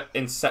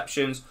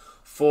 interceptions,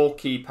 4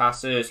 key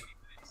passes,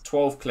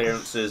 12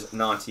 clearances,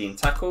 19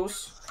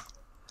 tackles.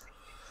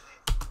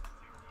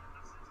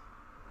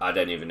 I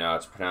don't even know how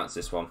to pronounce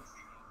this one.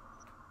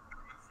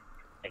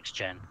 Next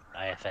Gen,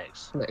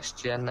 AFX. Next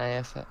Gen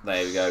AFX.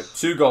 There we go.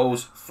 2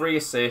 goals, 3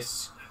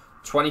 assists,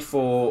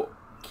 24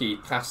 key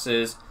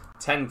passes,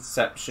 10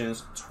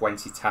 interceptions,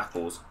 20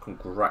 tackles.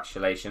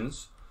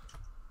 Congratulations.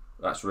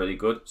 That's really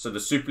good. So the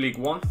Super League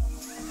 1.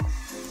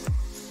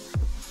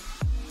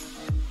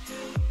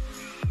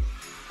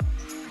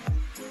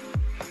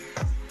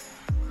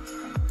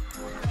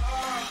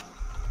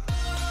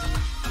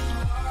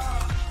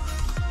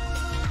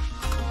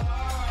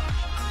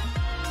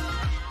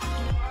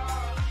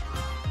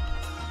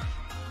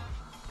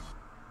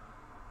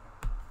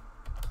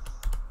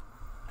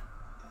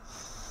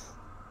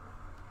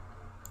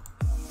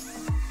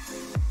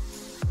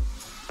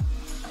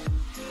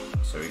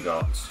 So we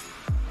got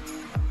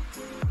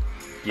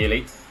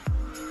Gilly,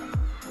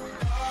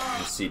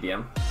 the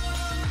CDM,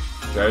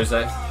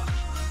 Jose, and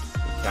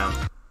Cam.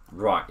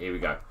 Right, here we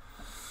go.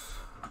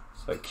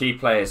 So key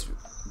players,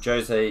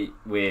 Jose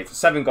with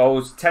 7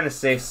 goals, 10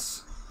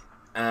 assists,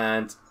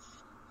 and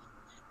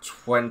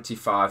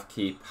 25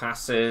 key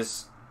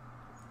passes,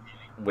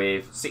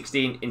 with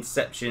 16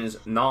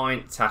 interceptions,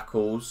 9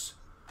 tackles,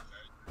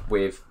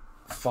 with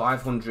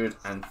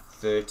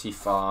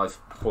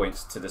 535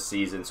 points to the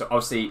season. So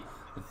obviously,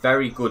 a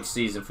very good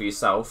season for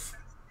yourself,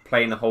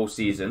 playing the whole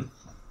season.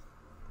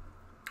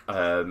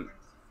 Was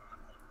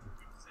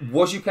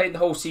you playing the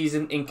whole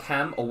season in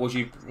Cam, or was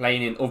you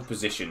playing in other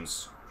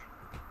positions?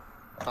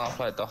 I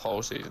played the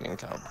whole season in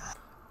Cam.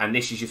 And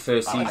this is your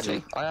first season.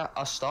 Actually,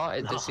 I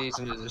started the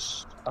season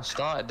as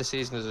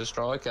a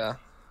striker.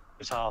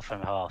 It's half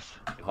and half.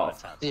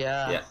 Half.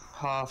 Yeah,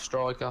 half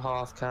striker,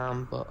 half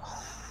Cam, but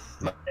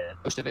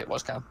most of it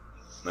was Cam.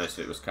 Most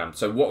of it was Cam.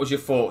 So what was your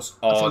thoughts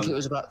on... I think it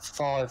was about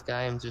 5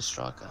 games as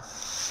striker.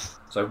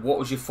 So what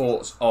was your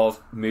thoughts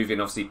of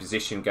moving, obviously,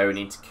 position going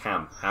into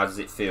Cam? How does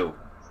it feel?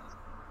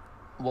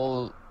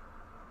 Well,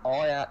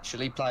 I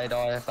actually played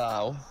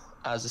IFL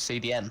as a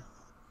CDM.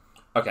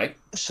 Okay.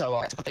 So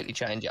I had to completely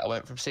change it. I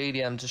went from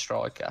CDM to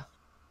striker.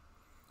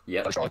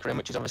 Yeah. Striker in,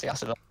 which is obviously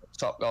Aston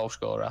top goal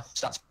scorer.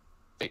 Stats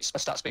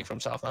speak for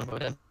himself, man,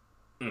 with him.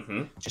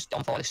 Just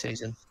on fire this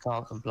season.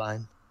 Can't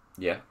complain.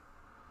 Yeah.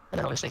 And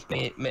obviously,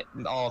 me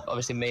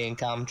and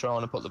Cam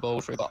trying to put the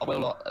ball through. But I will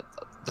not.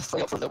 The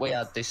three up front that we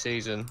had this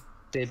season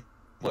did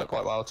work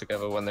quite well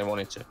together when they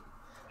wanted to.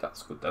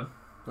 That's good then.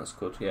 That's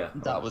good. Yeah.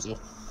 That was all.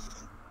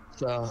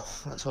 So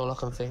that's all I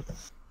can think.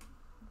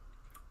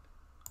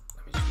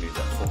 Let me just move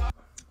that forward.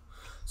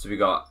 So we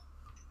got.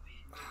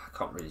 I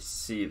can't really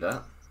see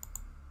that.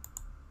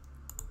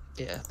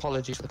 Yeah.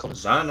 Apologies for the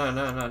colours.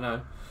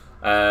 No.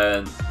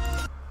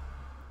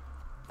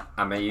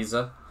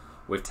 Amazing.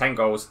 With 10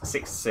 goals,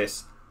 6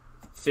 assists,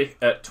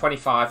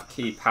 25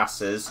 key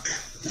passes.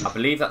 I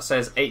believe that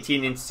says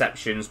 18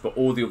 interceptions, but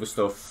all the other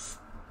stuff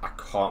I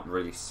can't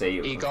really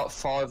see. He got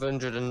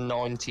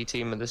 590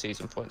 team of the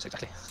season points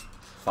exactly.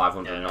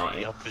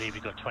 590. I believe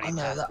he got 20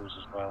 tackles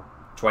as well.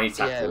 20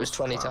 tackles. Yeah, it was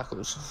 20 wow.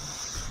 tackles.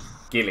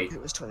 Gilly.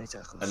 It was 20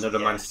 tackles. Another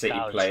Man City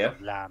player.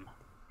 Lamb.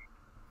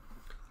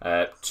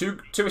 2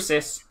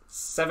 assists,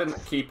 7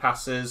 key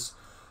passes,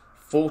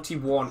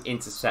 41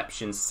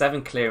 interceptions,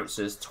 7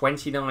 clearances,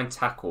 29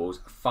 tackles,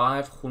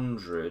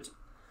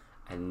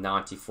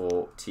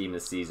 594 team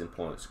of the season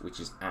points, which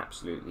is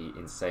absolutely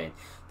insane.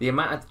 The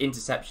amount of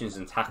interceptions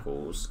and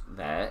tackles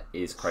there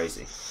is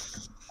crazy.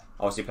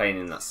 Obviously playing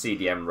in that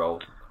CDM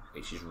role,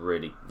 which is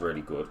really,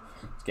 really good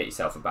to get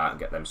yourself about and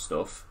get them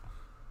stuff.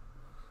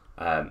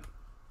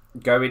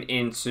 Going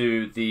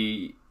into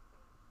the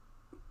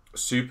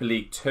Super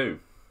League 2.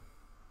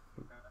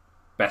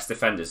 Best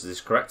defenders, is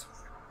this correct?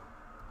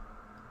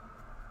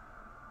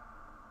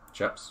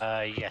 Chaps?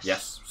 Yes.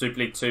 Yes. Super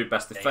League 2,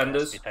 best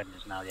defenders. Best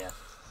defenders now, yeah.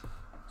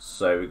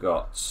 So we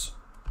got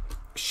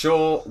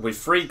Shaw with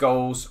 3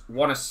 goals,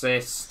 1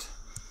 assist,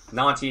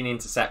 19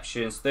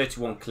 interceptions,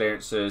 31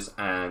 clearances,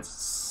 and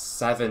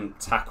 7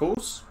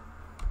 tackles.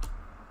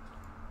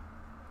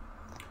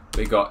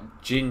 We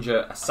got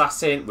Ginger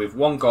Assassin with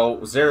 1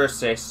 goal, 0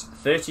 assists,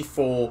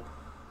 34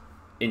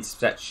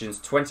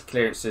 interceptions, 20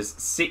 clearances,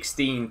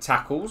 16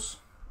 tackles,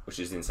 which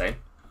is insane.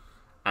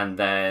 And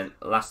then,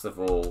 last of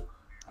all,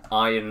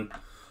 Iron.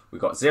 We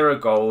got 0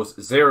 goals,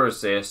 0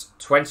 assists,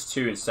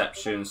 22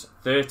 interceptions,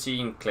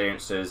 13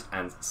 clearances,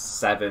 and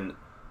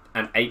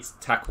 8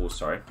 tackles.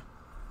 Sorry,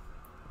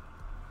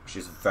 which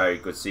is a very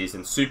good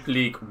season. Super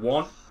League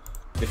 1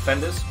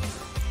 defenders: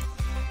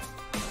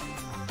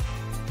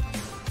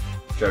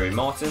 Joey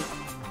Martin,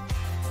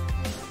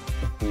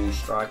 Bull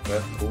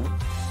striker,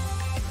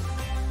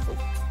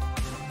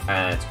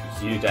 and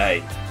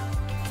Uday.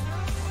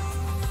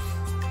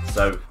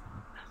 So,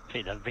 I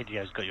think that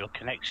video's got your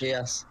connection.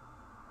 Yes.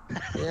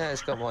 Yeah,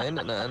 it's got my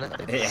internet in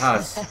it. It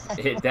has.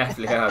 It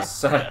definitely has.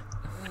 So,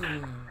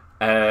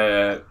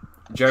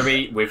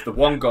 Joey with the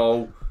 1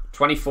 goal,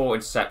 24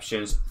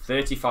 interceptions,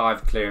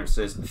 35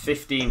 clearances,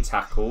 15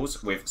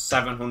 tackles with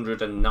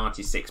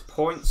 796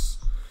 points.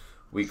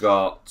 We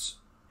got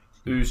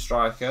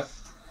Striker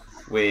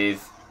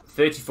with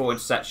 34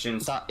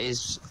 interceptions. That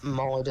is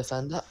my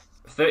defender.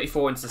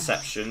 34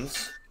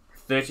 interceptions,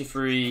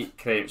 33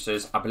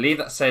 clearances. I believe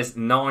that says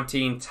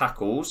 19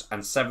 tackles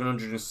and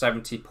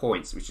 770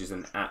 points, which is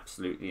an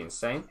absolutely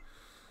insane.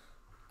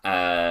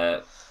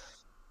 And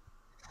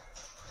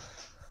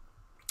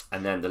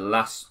then the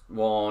last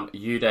one,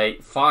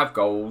 Uday, 5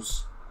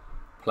 goals,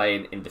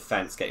 playing in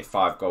defence, getting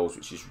 5 goals,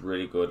 which is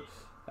really good.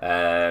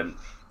 29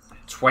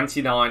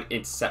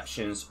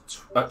 interceptions,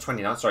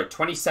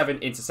 27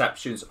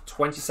 interceptions,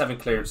 27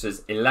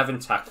 clearances, 11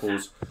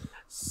 tackles,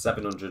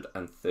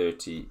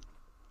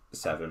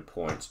 737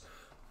 points.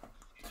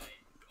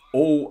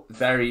 All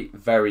very,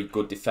 very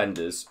good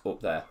defenders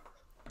up there.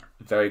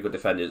 Very good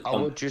defenders. I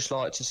would just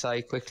like to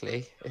say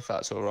quickly, if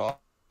that's all right,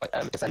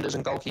 defenders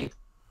and goalkeepers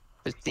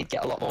did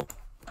get a lot more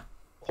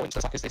points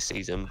attackers this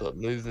season, but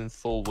moving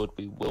forward,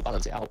 we will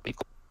balance it out. We've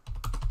come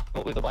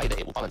up with a way that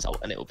it will balance out,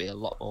 and it will be a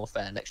lot more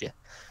fair next year.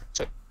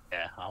 So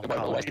Yeah, it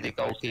won't always be the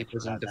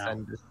goalkeepers and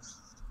defenders.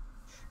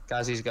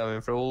 Gazzy's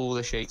going through all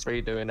the sheets,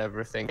 redoing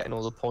everything, getting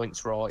all the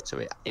points right. So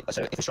if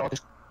a striker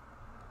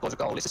scores a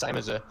goal, it's the same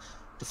as a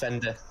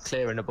defender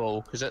clearing the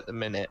ball, because at the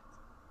minute,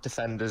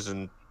 defenders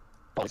and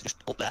bodies just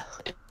up there.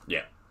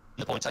 Yeah.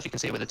 The points, as you can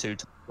see with the two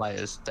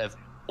players, they've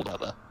all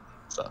over.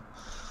 So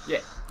yeah,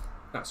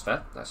 that's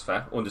fair. That's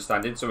fair.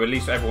 Understanding. So at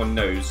least everyone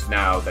knows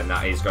now. Then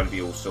that is going to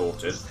be all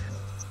sorted.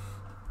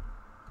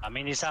 I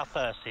mean, it's our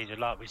first season.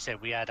 Like we said,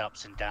 we had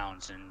ups and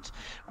downs, and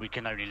we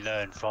can only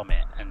learn from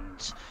it.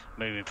 And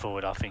moving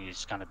forward, I think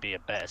it's going to be a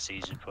better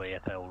season for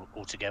EFL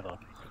altogether.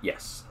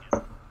 Yes.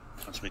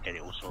 Once we get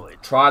it all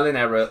sorted. Trial and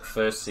error,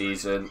 first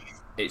season.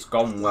 It's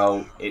gone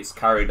well. It's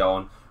carried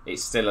on.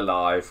 It's still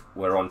alive.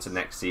 We're on to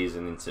next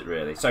season, isn't it,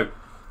 really? So,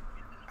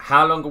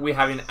 how long are we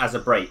having as a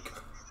break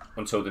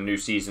until the new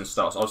season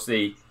starts?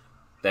 Obviously,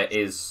 there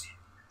is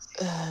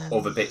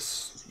other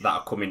bits that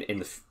are coming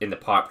in the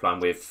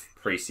pipeline with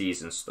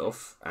pre-season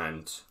stuff,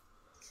 and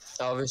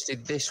obviously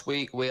this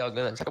week we are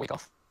going to take a week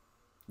off.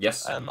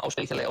 Yes. I'll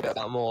speak a little bit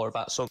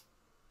about something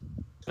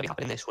going to be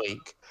happening this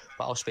week,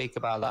 but I'll speak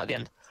about that at the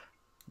end.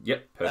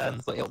 Yep,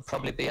 perfect. But it'll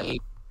probably be at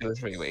least 2 or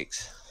 3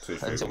 weeks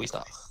until we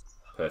start.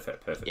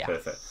 Perfect, perfect, Yeah.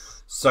 perfect.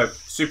 So,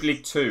 Super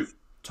League 2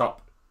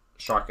 top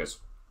strikers.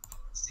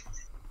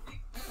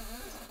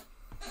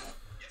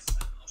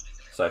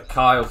 So,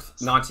 Kyle,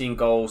 19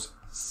 goals,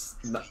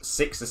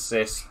 6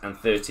 assists, and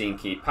 13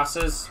 key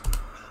passes.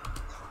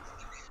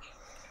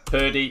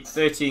 Purdy,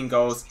 13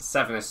 goals,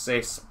 7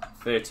 assists,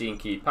 13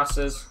 key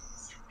passes.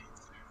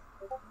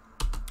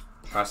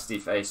 Pasty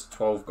Face,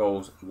 12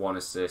 goals, 1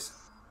 assist,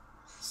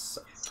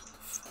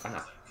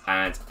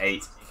 and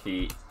 8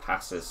 key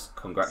passes.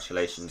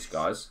 Congratulations,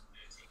 guys.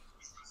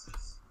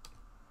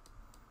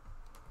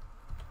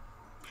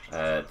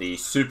 The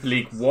Super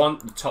League 1,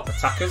 the top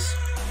attackers.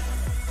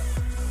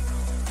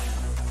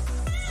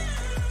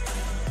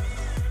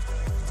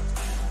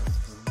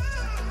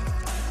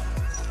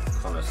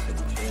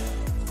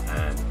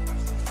 And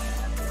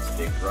it's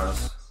Big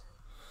Raz.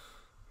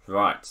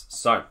 Right,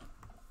 so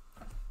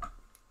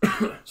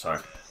sorry.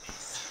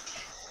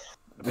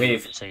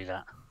 With see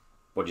that.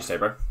 What'd you say,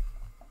 bro?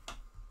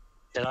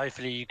 Then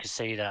hopefully you can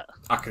see that.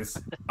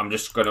 I'm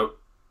just gonna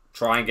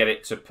try and get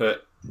it to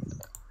put.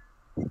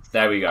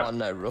 There we go. I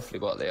know roughly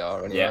what they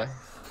are anyway. Yeah.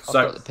 I've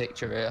So got the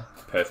picture here.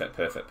 perfect,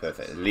 perfect,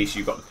 perfect. At least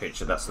you got the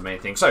picture. That's the main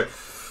thing. So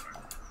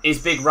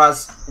is Big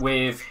Raz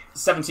with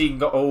 17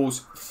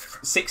 goals,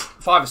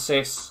 5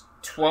 assists,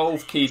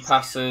 12 key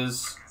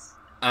passes,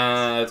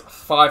 and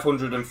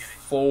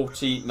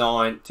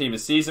 549 team of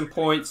season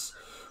points.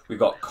 We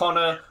got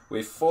Connor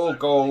with 4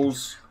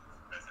 goals,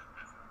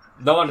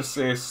 9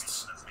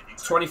 assists,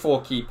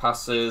 24 key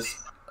passes,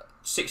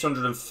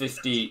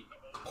 650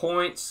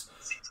 points.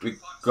 We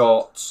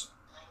got,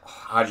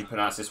 how do you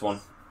pronounce this one?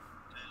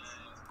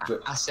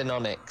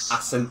 Asinonics.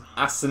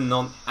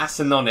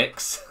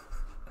 Asinonics.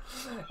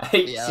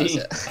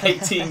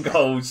 18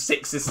 goals,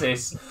 6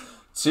 assists,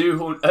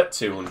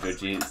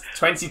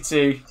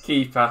 22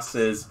 key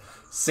passes,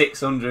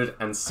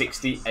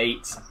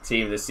 668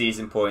 team of the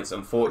season points.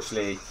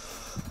 Unfortunately,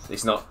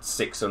 it's not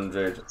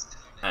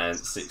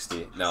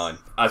 669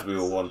 as we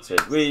all wanted.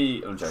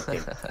 I'm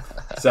joking.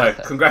 So,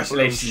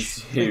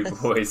 congratulations to you,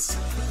 boys.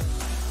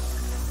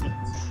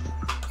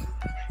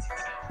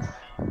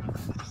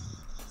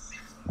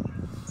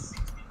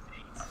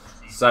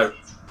 So,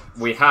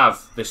 we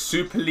have the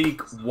Super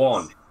League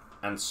 1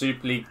 and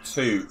Super League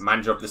 2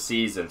 Manager of the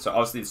Season. So,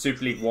 obviously, the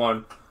Super League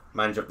 1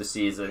 Manager of the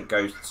Season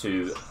goes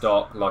to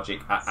Dark Logic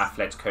at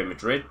Atletico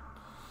Madrid.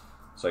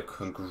 So,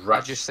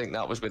 congrats. I just think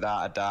that was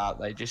without a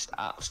doubt. They just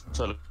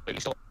absolutely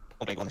stormed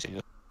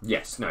it.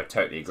 Yes, no,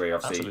 totally agree.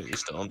 Obviously, Absolutely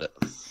stormed it.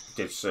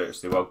 Did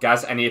seriously well.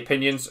 Gaz, any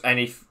opinions?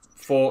 Any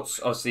thoughts?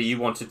 Obviously, you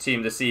wanted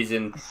Team of the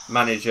Season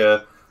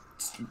Manager,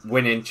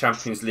 winning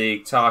Champions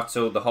League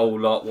title, the whole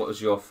lot. What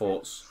was your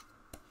thoughts?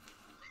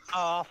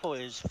 Oh, I thought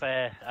it was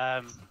fair.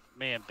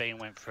 Me and Bean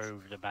went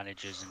through the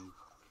managers and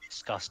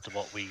discussed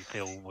what we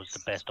feel was the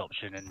best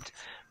option, and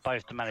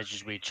both the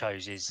managers we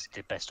chose is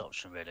the best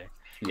option, really.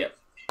 Yep.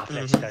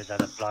 Atletico's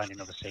had a blinding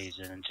of a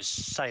season, and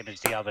just same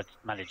as the other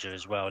manager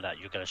as well that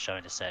you're going to show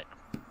in a sec.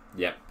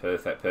 Yeah,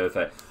 perfect,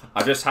 perfect.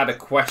 I just had a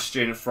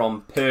question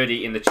from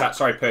Purdy in the chat.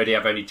 Sorry, Purdy,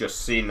 I've only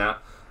just seen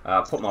that.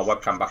 I'll put my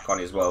webcam back on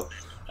as well.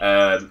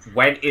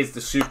 When is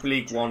the Super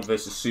League 1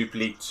 versus Super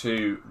League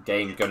 2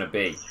 game going to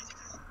be?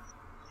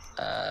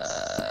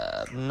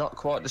 Not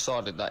quite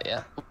decided that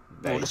yet.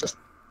 We'll just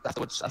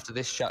afterwards, after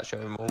this chat show,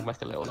 and I'll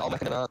make an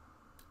announcement.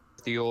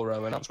 The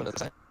Euro announcement at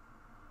the time.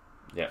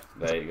 Yeah,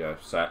 there you go.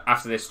 So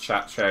after this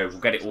chat show, we'll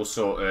get it all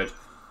sorted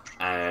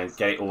and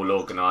get it all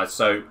organised.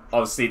 So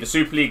obviously the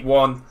Super League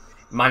 1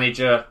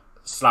 manager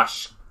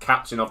 /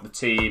 captain of the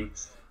team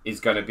is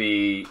going to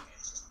be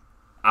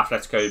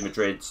Atletico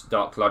Madrid's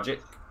Dark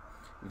Logic.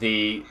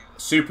 The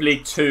Super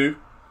League 2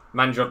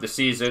 manager of the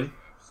season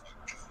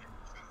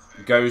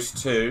goes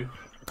to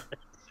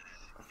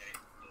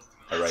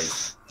a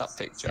raise. That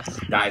picture.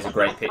 That is a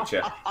great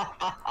picture.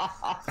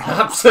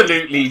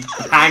 Absolutely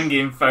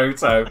hanging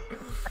photo.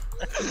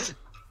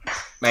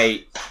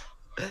 Mate.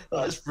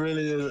 That's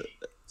brilliant.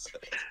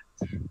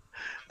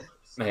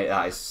 Mate,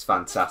 that is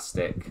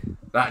fantastic.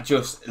 That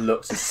just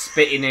looks a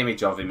spitting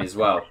image of him as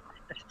well.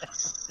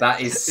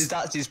 That is...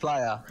 That's his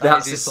player.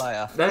 That's his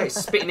player. No, it's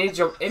a spitting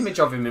image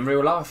of him in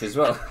real life as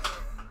well.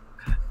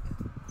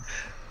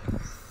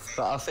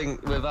 But I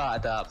think, without a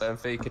doubt,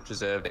 Benfica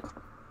deserved it.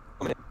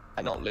 I mean,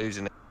 they're not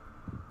losing it.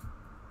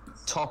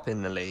 Top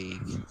in the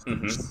league.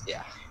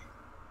 Yeah.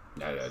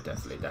 No,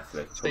 definitely.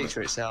 Speaks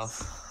for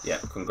itself. Yeah,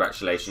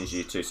 congratulations,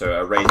 you two.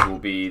 So, Rays will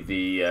be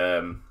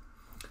the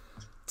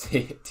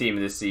team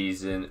of the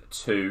season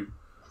 2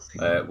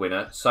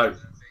 winner. So,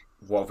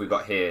 what have we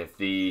got here?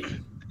 The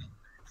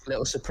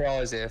little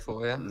surprise here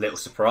for you. Little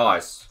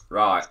surprise,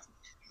 right?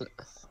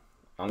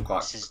 I'm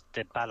quite. This is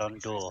the Ballon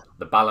d'Or.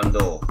 The Ballon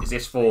d'Or. Is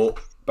this for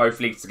both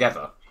leagues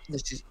together?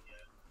 This is.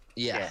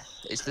 Yeah,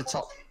 it's the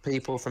top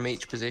people from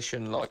each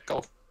position, like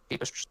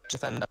goalkeeper,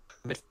 defender,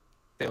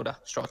 midfielder,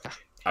 striker.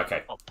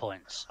 Okay. Top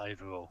points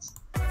overall.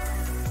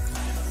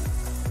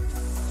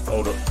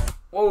 Hold up.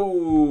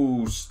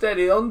 Whoa,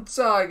 steady on,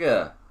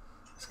 Tiger.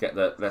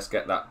 Let's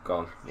get that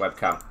gone.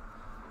 Webcam.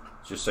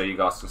 Just so you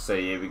guys can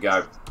see. Here we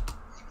go.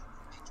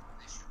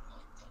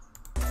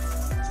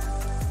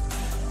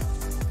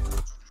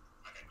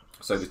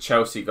 So the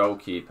Chelsea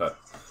goalkeeper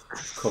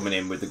coming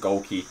in with the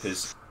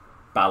goalkeeper's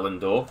Ballon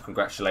d'Or.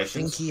 Congratulations.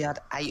 I think he had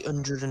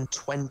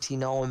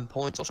 829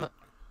 points or something.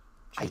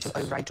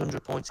 Over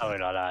 800 points. Oh, like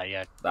that,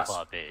 yeah. That's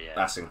quite a bit, yeah.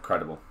 That's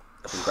incredible.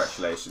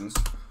 Congratulations.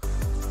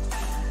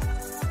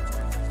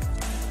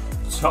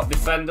 Top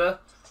defender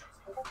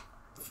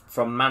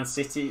from Man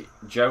City,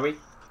 Joey.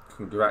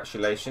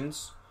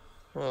 Congratulations.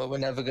 Well, we're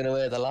never going to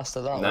hear the last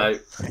of that one. No,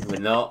 we're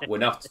not. We're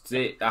not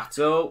at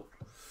all.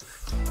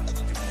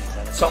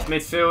 Top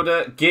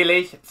midfielder,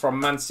 Gilly from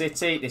Man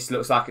City. This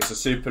looks like it's a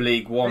Super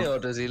League 1. Or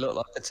does he look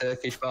like a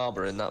Turkish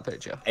barber in that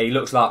picture? He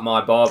looks like my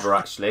barber,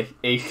 actually.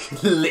 He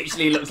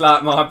literally looks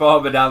like my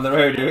barber down the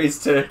road who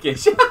is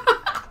Turkish.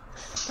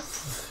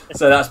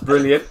 So that's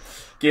brilliant.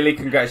 Gilly,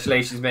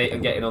 congratulations, mate,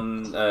 on getting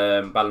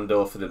on Ballon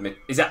d'Or for the mid.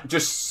 Is that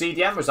just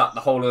CDM or is that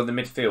the whole of the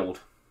midfield?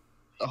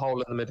 The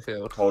whole of the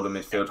midfield. Whole of the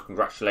midfield,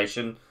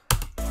 congratulations.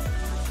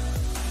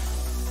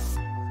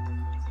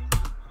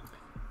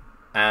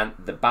 And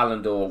the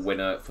Ballon d'Or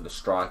winner for the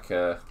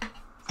striker.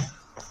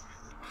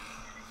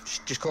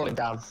 Just call him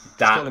Dan.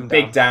 Dan,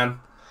 Big Dan.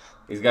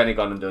 He's only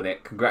gone and done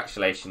it.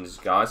 Congratulations,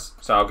 guys.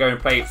 So I'll go and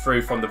play it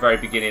through from the very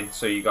beginning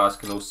so you guys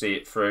can all see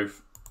it through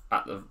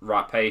at the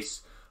right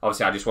pace.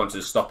 Obviously, I just wanted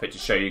to stop it to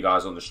show you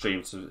guys on the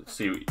stream to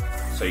see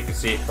so you can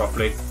see it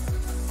properly.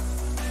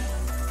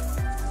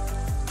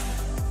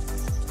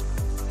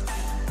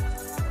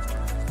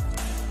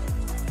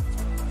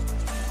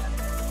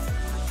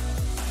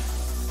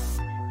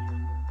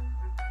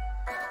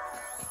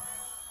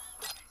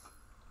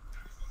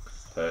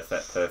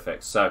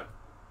 Perfect. So,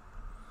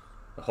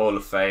 the Hall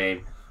of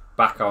Fame,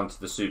 back onto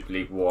the Super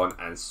League 1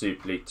 and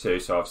Super League 2.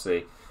 So,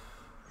 obviously,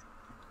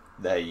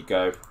 there you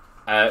go.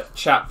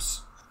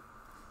 Chaps,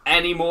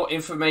 any more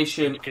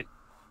information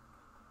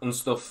on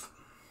stuff?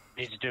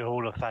 Need to do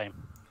Hall of Fame.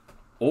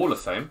 Hall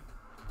of Fame?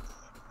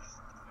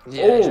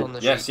 Yeah, oh, on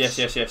the yes.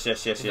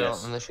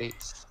 On the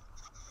sheets.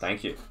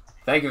 Thank you.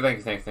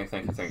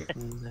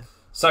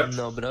 So,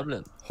 no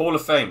problem. Hall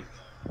of Fame.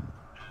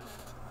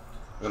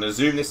 I'm going to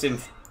zoom this in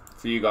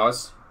for you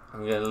guys.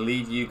 I'm going to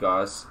leave you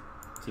guys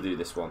to do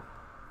this one.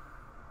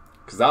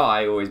 Because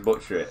I always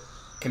butcher it.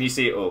 Can you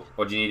see it all?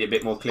 Or do you need it a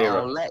bit more clearer?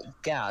 I'll let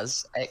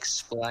Gaz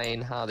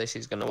explain how this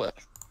is going to work.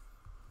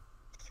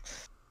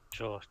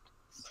 Sure.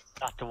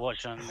 I have to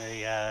watch on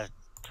the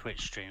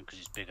Twitch stream because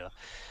it's bigger.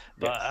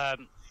 But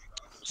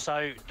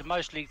so the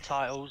most league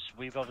titles,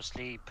 we've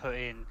obviously put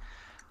in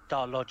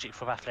Dark Logic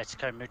from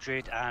Atletico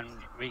Madrid and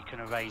Rican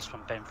Arrays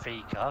from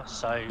Benfica.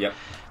 So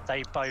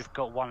they both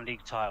got one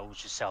league title,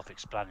 which is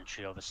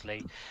self-explanatory,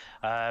 obviously.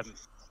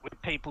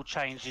 With people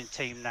changing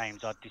team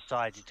names, I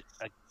decided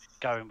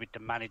going with the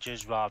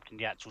managers rather than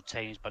the actual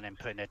teams, but then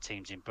putting their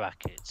teams in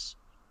brackets.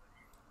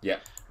 Yeah.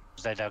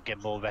 So they'll get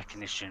more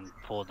recognition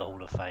for the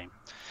Hall of Fame.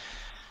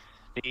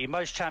 The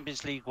most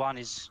Champions League one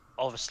is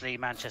obviously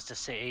Manchester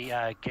City.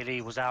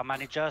 Gilly was our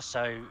manager,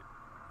 so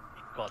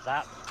got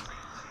that.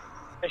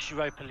 Best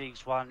Europa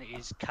League's one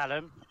is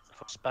Callum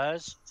for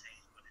Spurs.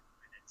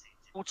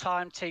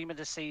 All-time team of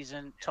the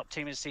season, top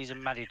team of the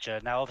season manager.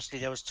 Now, obviously,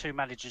 there was 2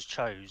 managers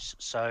chose,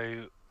 so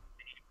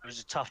it was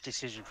a tough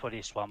decision for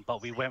this one.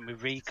 But we went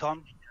with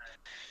Recon,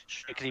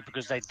 strictly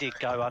because they did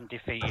go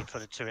undefeated for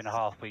the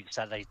 2.5 weeks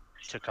that they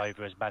took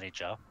over as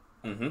manager.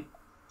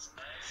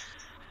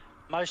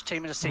 Most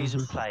team of the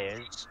season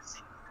players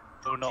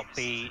will not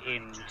be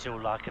in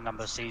until like a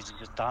number of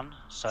seasons is done,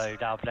 so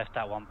I've left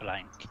that one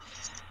blank.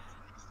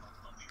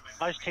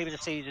 Most team of the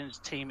season's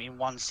team in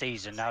one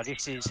season. Now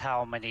this is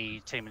how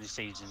many team of the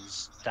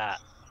seasons that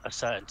a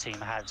certain team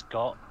has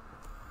got.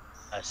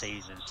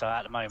 season. So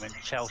at the moment,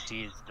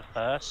 Chelsea is the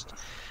first.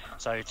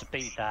 So to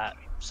beat that,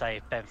 say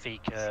if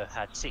Benfica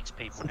had 6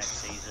 people next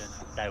season,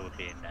 they would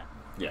be in there.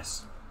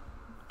 Yes.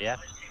 Yeah.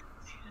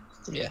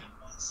 Yeah.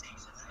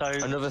 So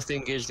Another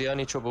thing is the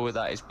only trouble with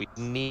that is we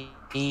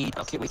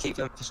keep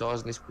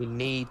emphasising this. We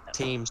need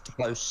teams to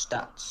post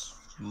stats,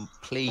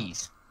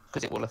 please,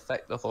 because it will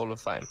affect the Hall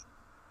of Fame.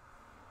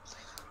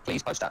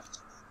 Please post stats.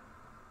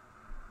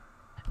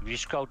 if you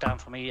scroll down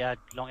for me,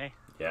 Longy.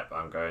 Yep,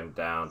 I'm going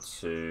down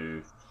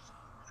to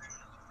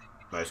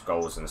most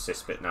goals and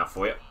assists bit now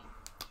for you.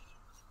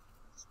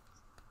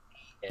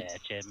 Yeah,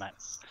 cheers, mate.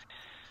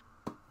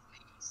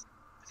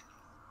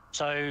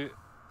 So,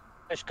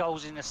 most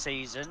goals in the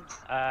season.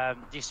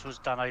 This was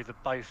done over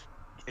both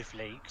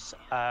leagues,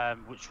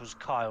 which was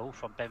Kyle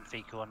from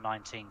Benfica on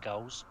 19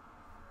 goals.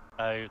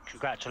 So,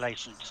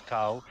 congratulations to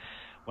Kyle.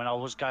 When I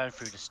was going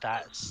through the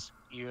stats,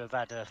 you have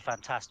had a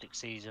fantastic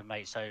season,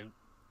 mate. So,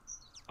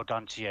 well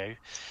done to you.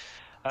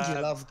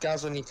 You'll have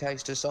Gaz on your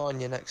case to sign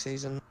you next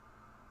season.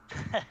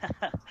 I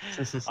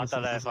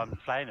don't know if I'm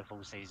playing a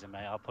full season,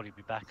 mate. I'll probably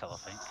be back up, I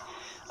think.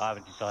 I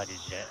haven't decided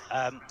yet.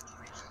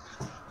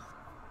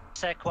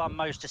 Second one,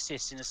 most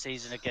assists in the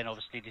season. Again,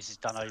 obviously, this is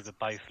done over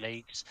both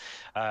leagues.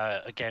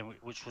 Again,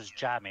 which was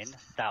Jamin.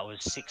 That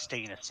was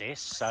 16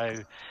 assists.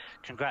 So,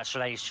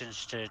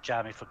 congratulations to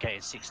Jamin for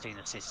getting 16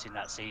 assists in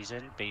that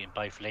season, beating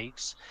both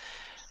leagues.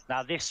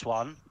 Now, this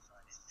one,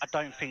 I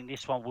don't think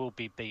this one will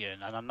be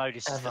beaten. And I know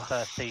this is the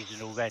first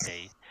season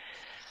already.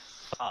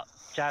 But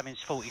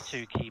Jamin's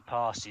 42 key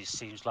passes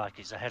seems like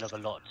it's a hell of a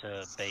lot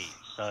to beat.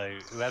 So,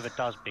 whoever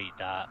does beat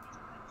that,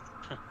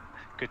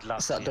 good luck.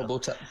 It's that double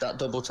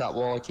tap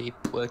wall I keep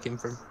working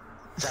from.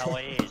 Is that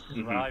what it is?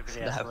 Well,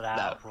 hopefully that's what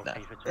out for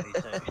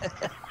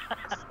FIFA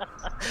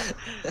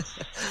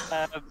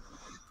 22.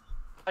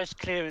 Most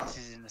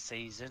clearances in the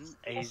season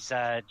is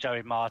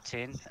Joey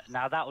Martin.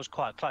 Now that was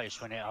quite close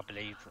when it, I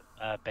believe,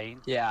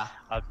 been. Yeah.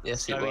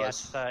 Yes, it Joey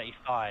was. had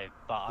 35,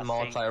 but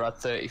My player had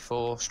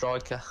 34.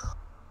 Striker.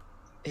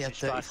 He had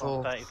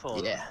 34. 34.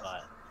 Yeah.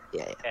 Right.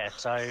 Yeah.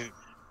 So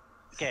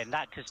again,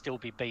 that could still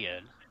be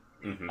beaten.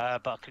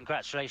 But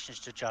congratulations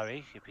to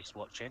Joey if he's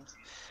watching.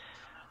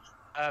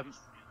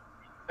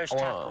 First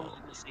tackles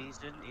in the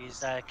season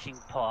is King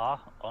Potter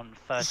on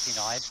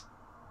 39.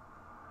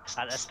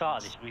 At the start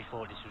of this, we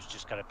thought this was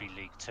just going to be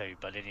League 2,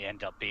 but then it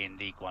ended up being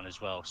League 1 as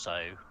well,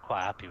 so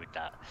quite happy with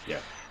that.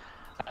 Yeah.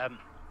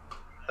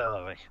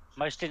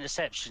 Most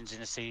interceptions in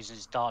the season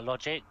is Dark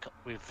Logic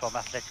from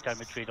Atletico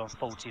Madrid on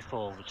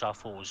 44, which I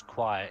thought was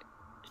quite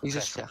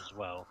impressive as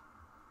well.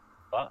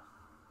 What?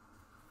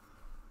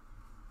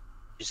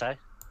 You say?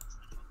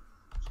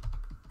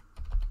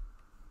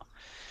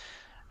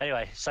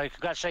 Anyway, so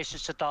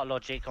congratulations to Dark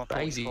Logic on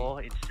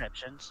 44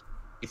 interceptions.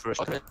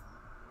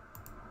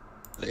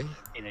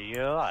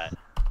 You're alright.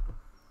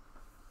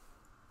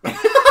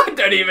 I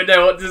don't even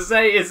know what to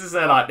say. It's just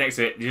like next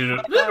to it.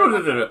 You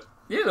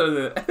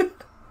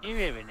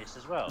hearing this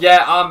as well?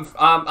 Yeah,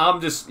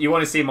 I'm just. You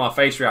want to see my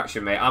face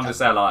reaction, mate? I'm just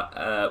there like,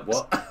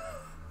 what?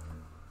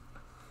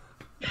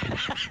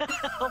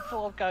 I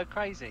thought I'd go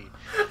crazy.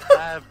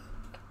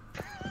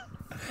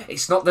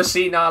 It's not the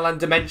senile and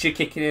dementia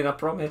kicking in, I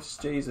promise.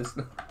 Jesus.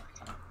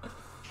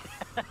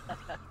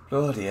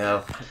 Bloody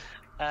hell.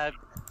 Can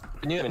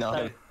you hear me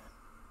now?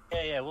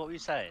 Yeah, what were you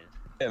saying?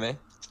 Hear me?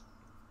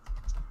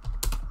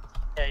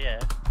 Yeah.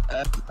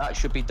 That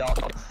should be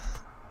Dark Logic.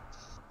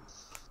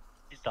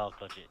 It's Dark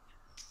Logic.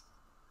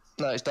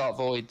 No, it's Dark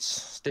Voids.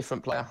 It's a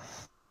different player.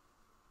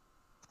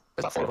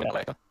 Is that following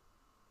later?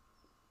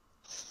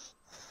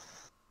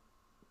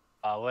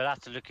 Oh, we'll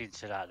have to look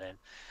into that then.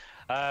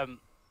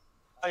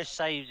 Most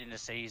saves in the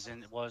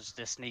season was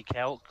the Sneak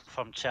Elk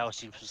from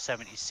Chelsea from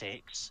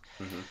 76.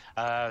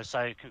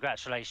 So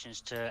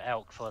congratulations to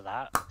Elk for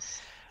that.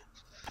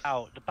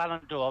 Now, the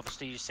Ballon d'Or,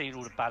 obviously you've seen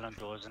all the Ballon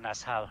d'Ors and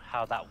that's how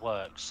that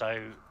works.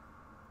 So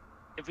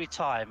every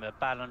time a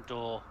Ballon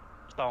d'Or,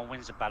 someone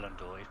wins a Ballon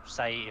d'Or, if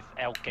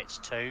Elk gets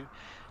 2,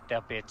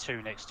 there'll be a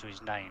 2 next to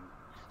his name.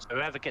 So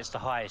whoever gets the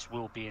highest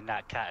will be in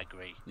that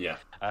category. Yeah.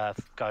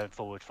 Going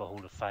forward for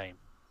Hall of Fame.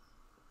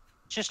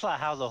 Just like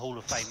how the Hall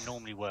of Fame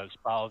normally works,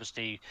 but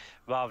obviously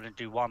rather than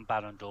do one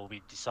Ballon d'Or,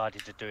 we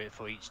decided to do it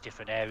for each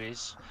different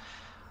areas.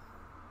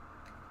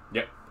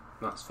 Yep,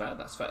 that's fair.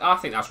 I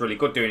think that's really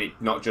good doing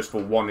it not just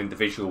for one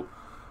individual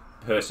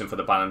person for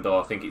the Ballon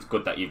d'Or. I think it's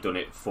good that you've done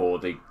it for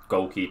the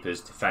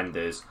goalkeepers,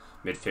 defenders,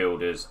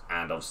 midfielders,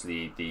 and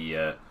obviously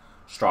the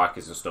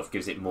strikers and stuff.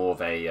 Gives it more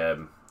of a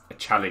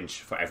challenge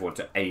for everyone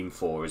to aim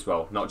for as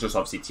well. Not just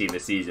obviously team of the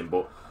season,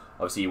 but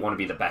obviously you want to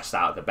be the best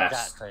out of the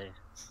best. Exactly.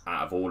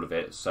 Out of all of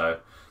it, so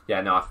yeah,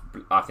 no,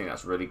 I think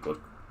that's really good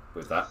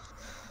with that.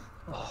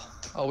 Oh,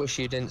 I wish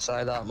you didn't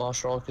say that. My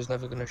striker's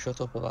never going to shut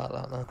up about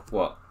that now.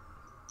 What?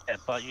 Yeah,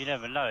 but you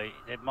never know.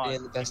 It might,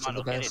 Being the best of the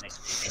not best. get it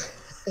next season.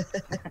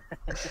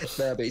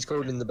 No, but he's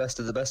called in the best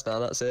of the best now.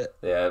 That's it.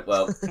 Yeah,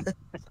 well,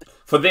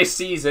 for this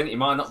season, he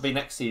might not be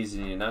next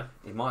season. You know,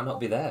 he might not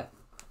be there.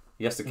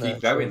 He has to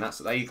keep going. True. That's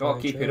you got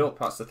to keep it up.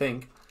 That's the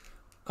thing.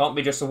 Can't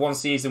be just a one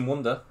season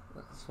wonder.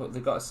 That's what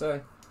they've got to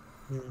say.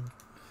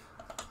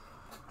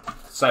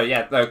 So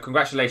yeah, no,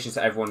 congratulations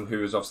to everyone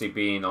who has obviously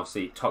been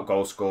top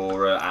goal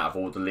scorer out of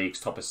all the leagues,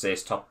 top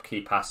assists, top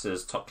key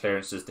passes, top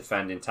clearances,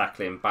 defending,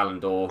 tackling, Ballon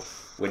d'Or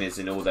winners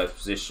in all those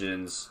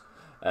positions.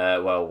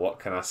 Well, what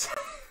can I say?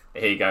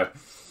 Here you go.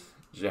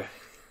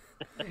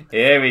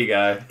 Here we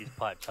go. He's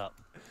piped up.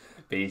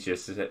 He's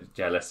just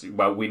jealous.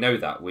 Well, we know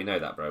that,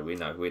 bro. We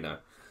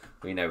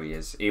know he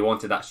is. He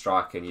wanted that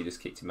strike, and you just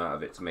kicked him out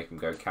of it to make him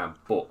go Cam.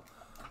 But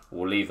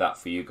we'll leave that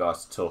for you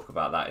guys to talk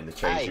about that in the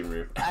changing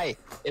room. Hey,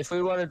 if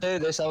we want to do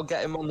this, I'll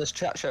get him on this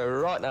chat show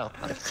right now.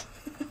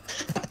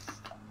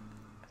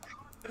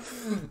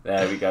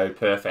 There we go,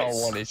 perfect. I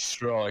want his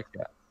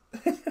striker.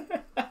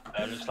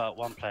 It looks like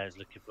one player's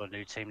looking for a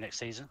new team next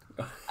season.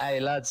 Hey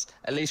lads,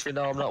 at least we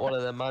know I'm not one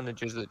of the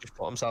managers that just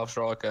put himself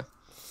striker.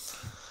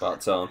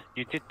 But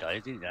You did though,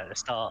 didn't you, at the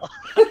start?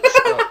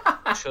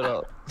 Shut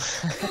up.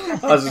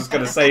 I was just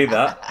going to say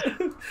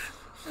that.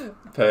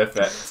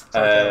 Perfect.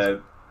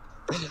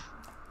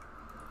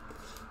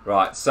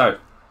 Right, so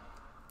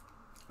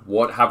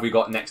what have we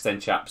got next then,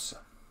 chaps?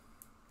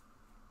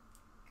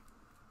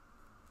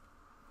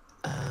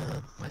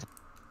 And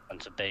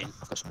to Bean.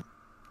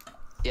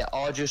 Yeah,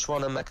 I just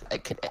want to make.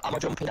 Am I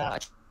jumping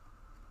out of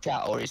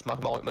chat or is my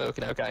mic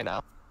working okay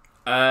now?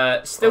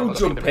 Still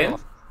jumping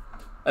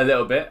a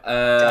little bit.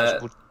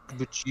 Gaz,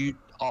 would you?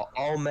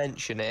 I'll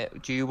mention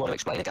it. Do you want to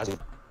explain it, Gaz?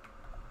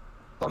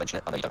 I'll mention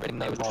it. I know you don't really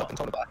know what I've been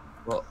talking about.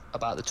 What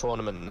about the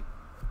tournament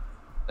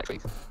next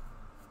week?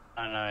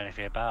 I don't know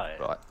anything about it.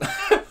 Right.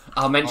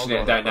 I'll mention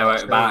it. Don't know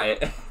about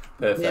it.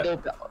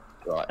 Perfect.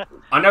 Right.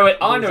 I know it.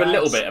 I know a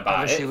little bit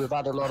about obviously it. We've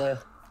had a lot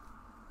of.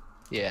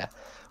 Yeah,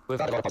 we've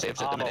had a lot of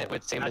positives at the minute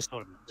with team list,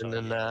 and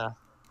then.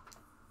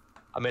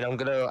 I mean, I'm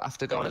gonna have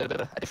to go on a little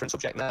bit of a different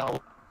subject now.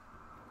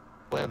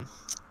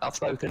 I've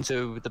spoken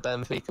to the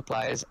Benfica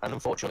players, and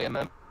unfortunately, a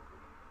member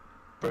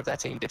of their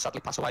team did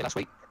sadly pass away last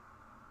week.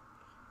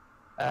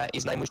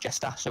 His name was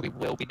Jester, so we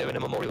will be doing a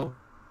memorial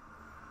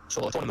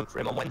sort of tournament for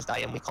him on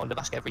Wednesday, and we kind of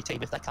ask every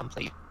team if they can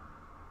please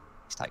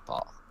take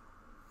part.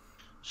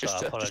 Just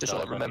to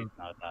sort of remember,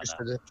 just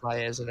for the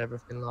players and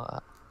everything like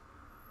that.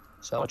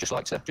 So I'd just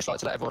like to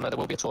let everyone know there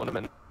will be a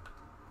tournament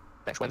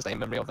next Wednesday in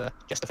memory of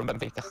Jester from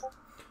Benfica.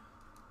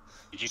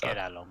 Did you get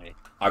that long?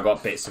 I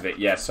got bits of it,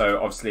 yeah. So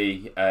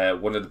obviously,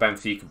 one of the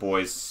Benfica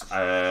boys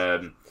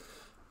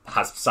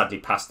has sadly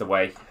passed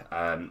away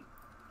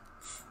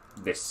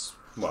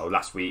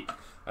last week.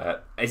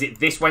 Is it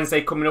this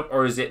Wednesday coming up,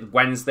 or is it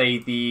Wednesday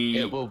the?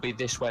 It will be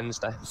this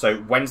Wednesday.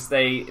 So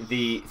Wednesday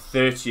the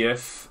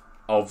 30th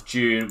of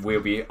June,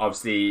 we'll be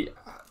obviously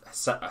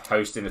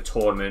hosting a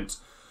tournament.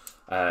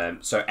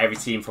 So every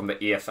team from the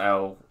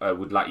EFL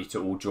would like you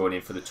to all join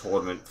in for the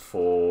tournament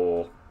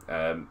for.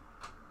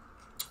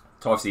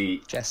 To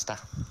obviously Jester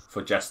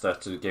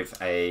to give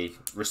a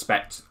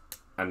respect,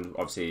 and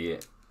obviously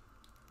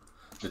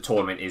the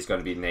tournament is going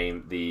to be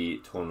named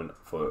the tournament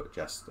for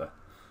Jester.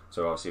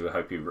 So obviously we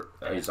hope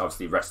he's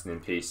obviously resting in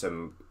peace,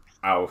 and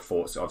our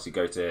thoughts obviously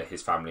go to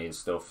his family and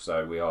stuff.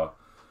 So we are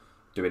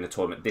doing the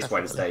tournament this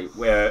Wednesday.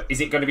 Where is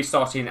it going to be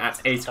starting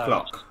at 8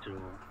 o'clock?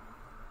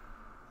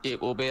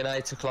 It will be an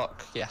 8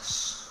 o'clock.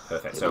 Yes.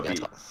 Perfect. So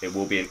it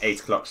will be an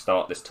 8 o'clock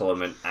start this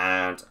tournament,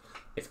 and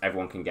if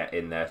everyone can get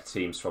in their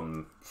teams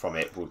from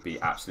it, would be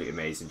absolutely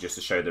amazing, just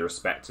to show the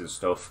respect and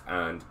stuff,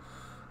 and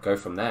go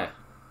from there.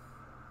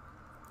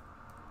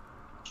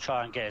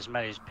 Try and get as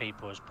many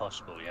people as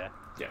possible, yeah?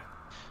 Yeah.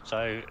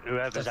 So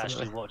whoever's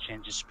actually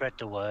watching, just spread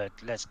the word.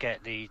 Let's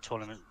get the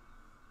tournament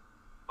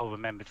all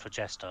remembered for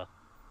Jester.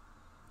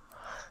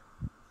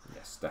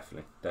 Yes,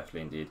 definitely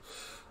indeed.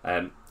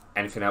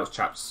 Anything else,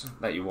 chaps,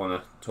 that you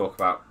want to talk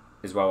about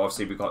as well?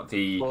 Obviously, we got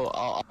the. Well,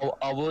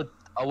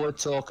 I would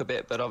talk a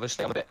bit, but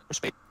obviously I'm a bit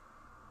speed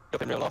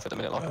up in real life at the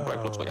minute, like a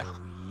broke clubs, but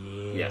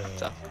yeah.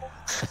 So.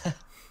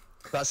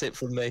 That's it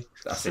from me.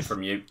 That's it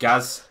from you.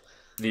 Gaz,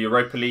 the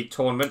Europa League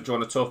tournament, do you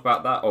want to talk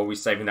about that, or are we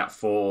saving that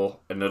for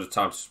another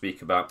time to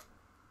speak about?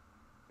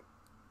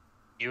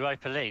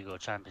 Europa League or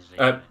Champions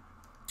League?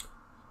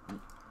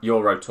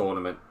 Euro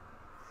tournament.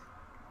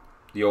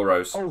 The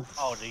Euros.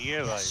 Oh, the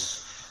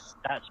Euros.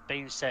 That's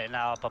been setting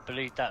up. I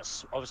believe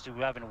that's obviously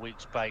we're having a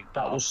week's break.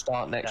 But that will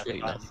start next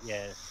week.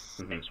 Yeah,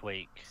 next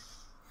week.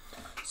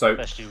 So,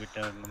 especially with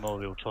the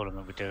memorial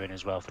tournament we're doing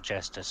as well for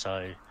Jester.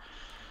 So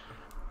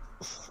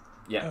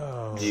yeah,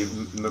 the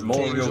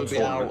memorial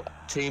tournament.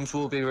 Teams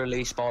will be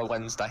released by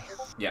Wednesday.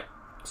 Yeah.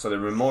 So the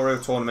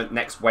memorial tournament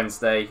next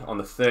Wednesday on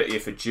the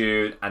 30th of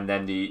June, and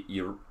then the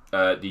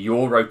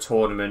Euro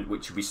tournament,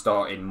 which will be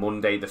starting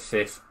Monday the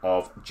 5th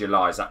of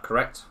July. Is that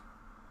correct?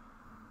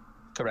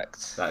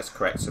 Correct. That is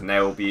correct. So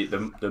there will be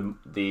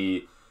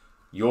the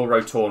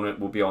Euro tournament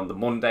will be on the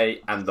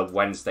Monday, and the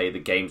Wednesday the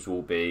games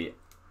will be,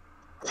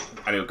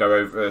 and it'll go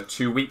over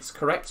 2 weeks.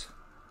 Correct?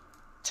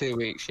 2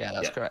 weeks. Yeah,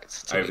 that's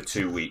correct. Over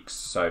 2 weeks.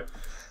 So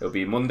it'll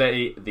be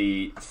Monday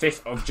the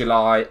 5th of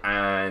July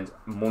and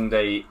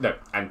Wednesday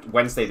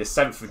the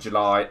 7th of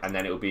July, and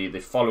then it'll be the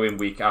following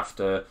week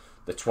after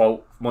the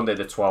 12th, Monday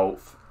the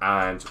 12th,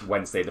 and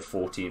Wednesday the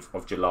 14th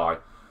of July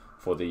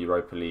for the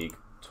Europa League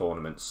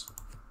tournaments.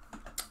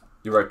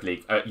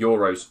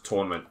 Euros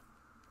tournament.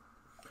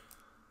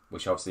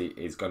 which obviously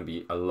is going to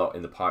be a lot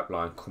in the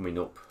pipeline coming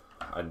up,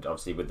 and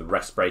obviously with the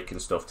rest break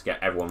and stuff to get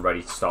everyone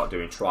ready to start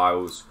doing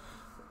trials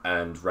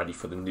and ready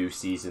for the new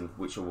season,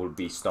 which will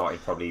be starting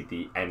probably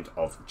the end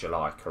of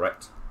July,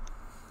 correct?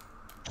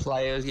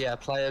 Players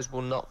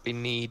will not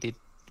need to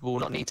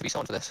be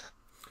signed for this.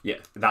 Yeah,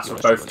 that's for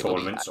both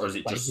tournaments, or is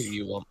it just who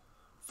you want?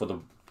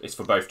 It's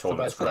for both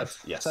tournaments, for correct?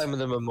 Yes. Same with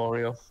the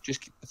Memorial.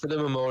 Just for the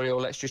Memorial,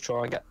 let's just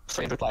try and get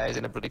 300 players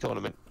in a bloody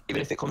tournament.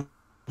 Even if it comes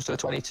to a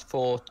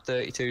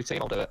 24-32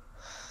 team, I'll do it.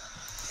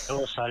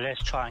 Also,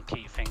 let's try and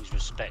keep things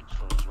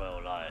respectful as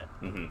well, like,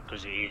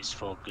 because it is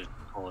for good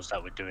cause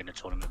that we're doing the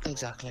tournament.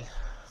 Exactly.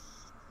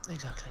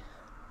 Yes,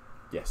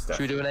 definitely. Should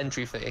we do an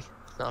entry fee?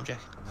 No, I'm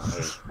joking. No,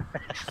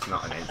 it's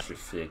not an entry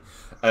fee.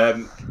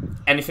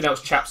 Anything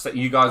else, chaps, that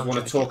you guys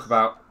want to talk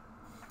about?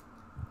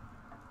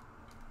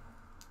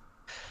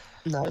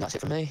 No, that's it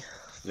for me.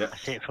 Yeah,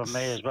 that's it from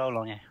me as well,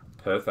 Longy.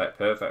 Perfect.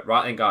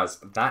 Right then, guys,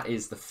 that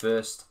is the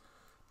first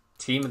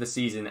Team of the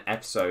Season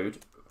episode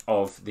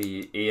of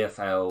the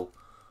EFL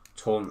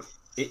tournament.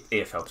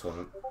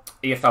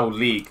 EFL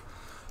League.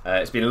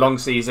 It's been a long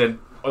season,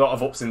 a lot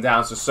of ups and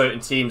downs for certain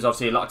teams.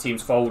 Obviously, a lot of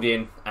teams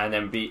folding and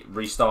then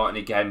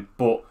restarting again.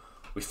 But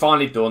we've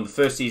finally done the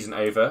first season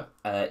over.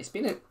 It's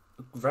been a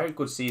very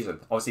good season.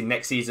 Obviously,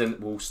 next season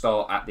will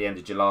start at the end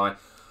of July.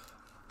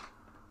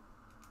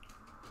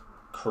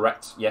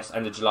 Correct, yes,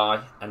 end of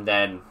July, and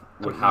then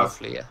we'll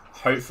have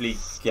hopefully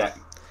get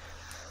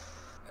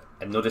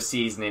another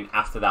season in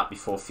after that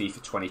before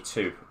FIFA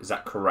 22. Is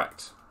that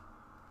correct?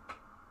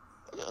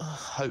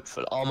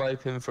 Hopefully, I'm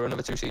hoping for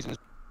another 2 seasons.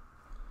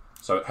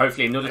 So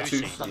hopefully another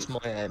 2. That's my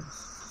aim.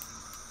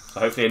 So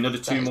hopefully another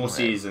 2 more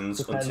seasons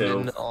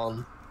until.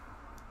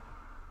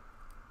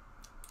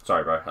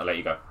 Sorry, bro. I'll let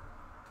you go.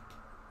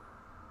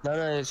 No,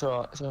 it's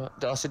alright.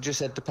 I just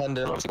said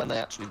depending on when they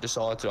actually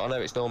decide to. I know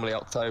it's normally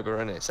October,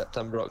 and it's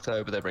September,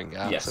 October they bring it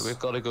out. Yes. So we've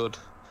got a good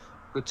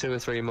 2 or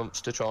 3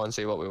 months to try and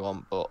see what we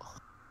want, but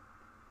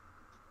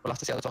we'll have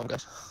to see how the time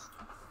goes.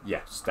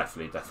 Yes,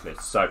 definitely.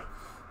 So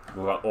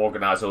we'll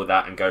organise all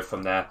that and go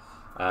from there.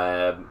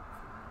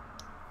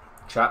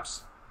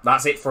 Chaps,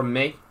 that's it from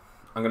me.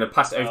 I'm going to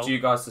pass it over to you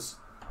guys.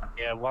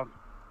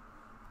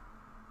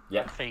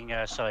 One thing,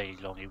 sorry,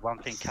 Longy. One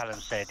thing Callum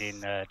said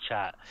in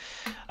chat.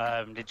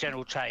 The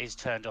general chat is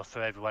turned off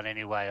for everyone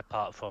anyway,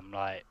 apart from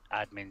like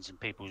admins and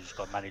people who've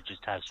got managers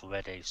tabs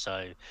already.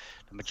 So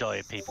the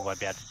majority of people won't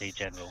be able to see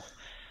general.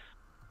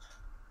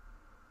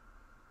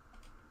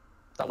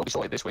 That will be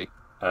sorted this week.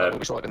 That will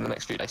be sorted in the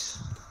next few days.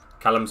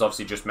 Callum's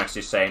obviously just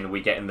messaged saying, "Are we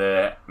getting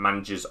the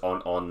managers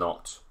on or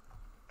not?"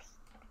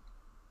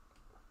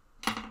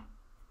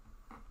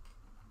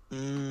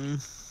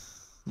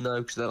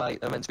 No, because they're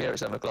late. They're meant to be here at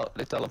 7 o'clock.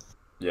 They tell them.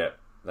 Yeah,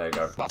 there you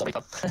go.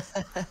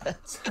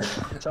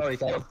 Sorry,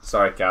 Callum.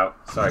 Sorry, Cal,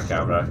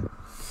 bro.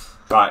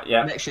 Right,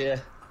 yeah. Next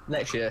year.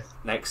 Next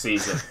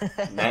season.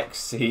 Next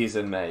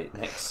season, mate.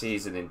 Next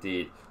season,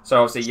 indeed.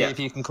 So obviously, See if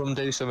you can come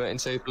do something in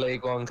Super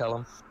League 1,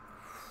 Callum.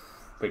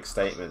 Big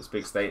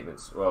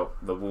statements. Well,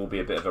 there will be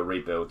a bit of a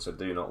rebuild, so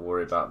do not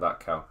worry about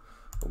that, Cal.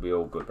 We'll be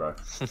all good, bro.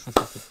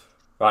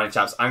 Right,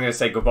 chaps, I'm going to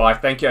say goodbye.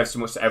 Thank you ever so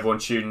much to everyone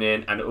tuning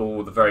in, and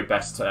all the very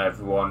best to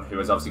everyone who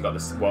has obviously got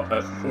this. All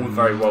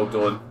very well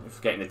done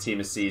for getting the team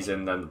of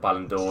season and the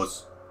Ballon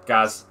d'Ors.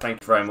 Gaz,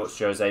 thank you very much.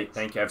 Jose,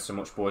 thank you ever so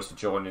much, boys, for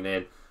joining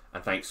in,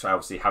 and thanks for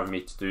obviously having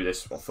me to do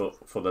this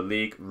for the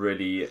league.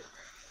 Really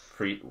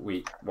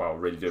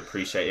do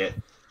appreciate it,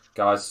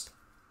 guys.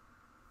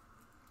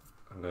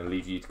 I'm going to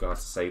leave you guys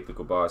to say the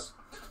goodbyes.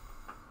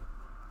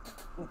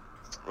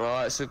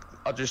 Right, so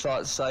I'd just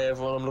like to say,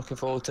 everyone, I'm looking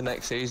forward to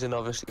next season.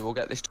 Obviously, we'll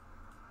get this,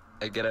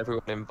 get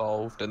everyone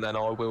involved, and then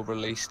I will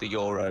release the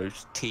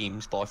Euros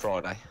teams by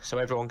Friday, so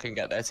everyone can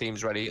get their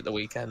teams ready at the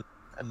weekend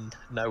and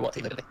know what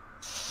team they're doing.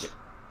 Yep.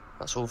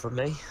 That's all from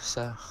me.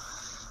 So,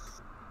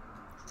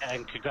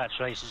 and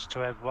congratulations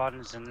to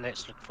everyone, and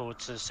let's look forward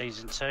to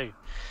season 2.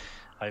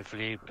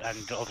 Hopefully,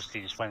 and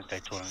obviously this Wednesday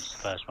tournament's the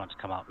first one to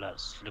come up.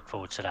 Let's look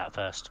forward to that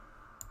first.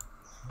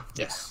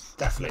 Yes,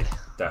 definitely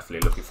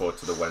looking forward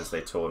to the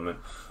Wednesday tournament.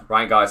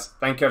 Right, guys,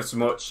 thank you ever so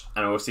much,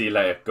 and we'll see you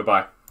later.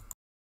 Goodbye.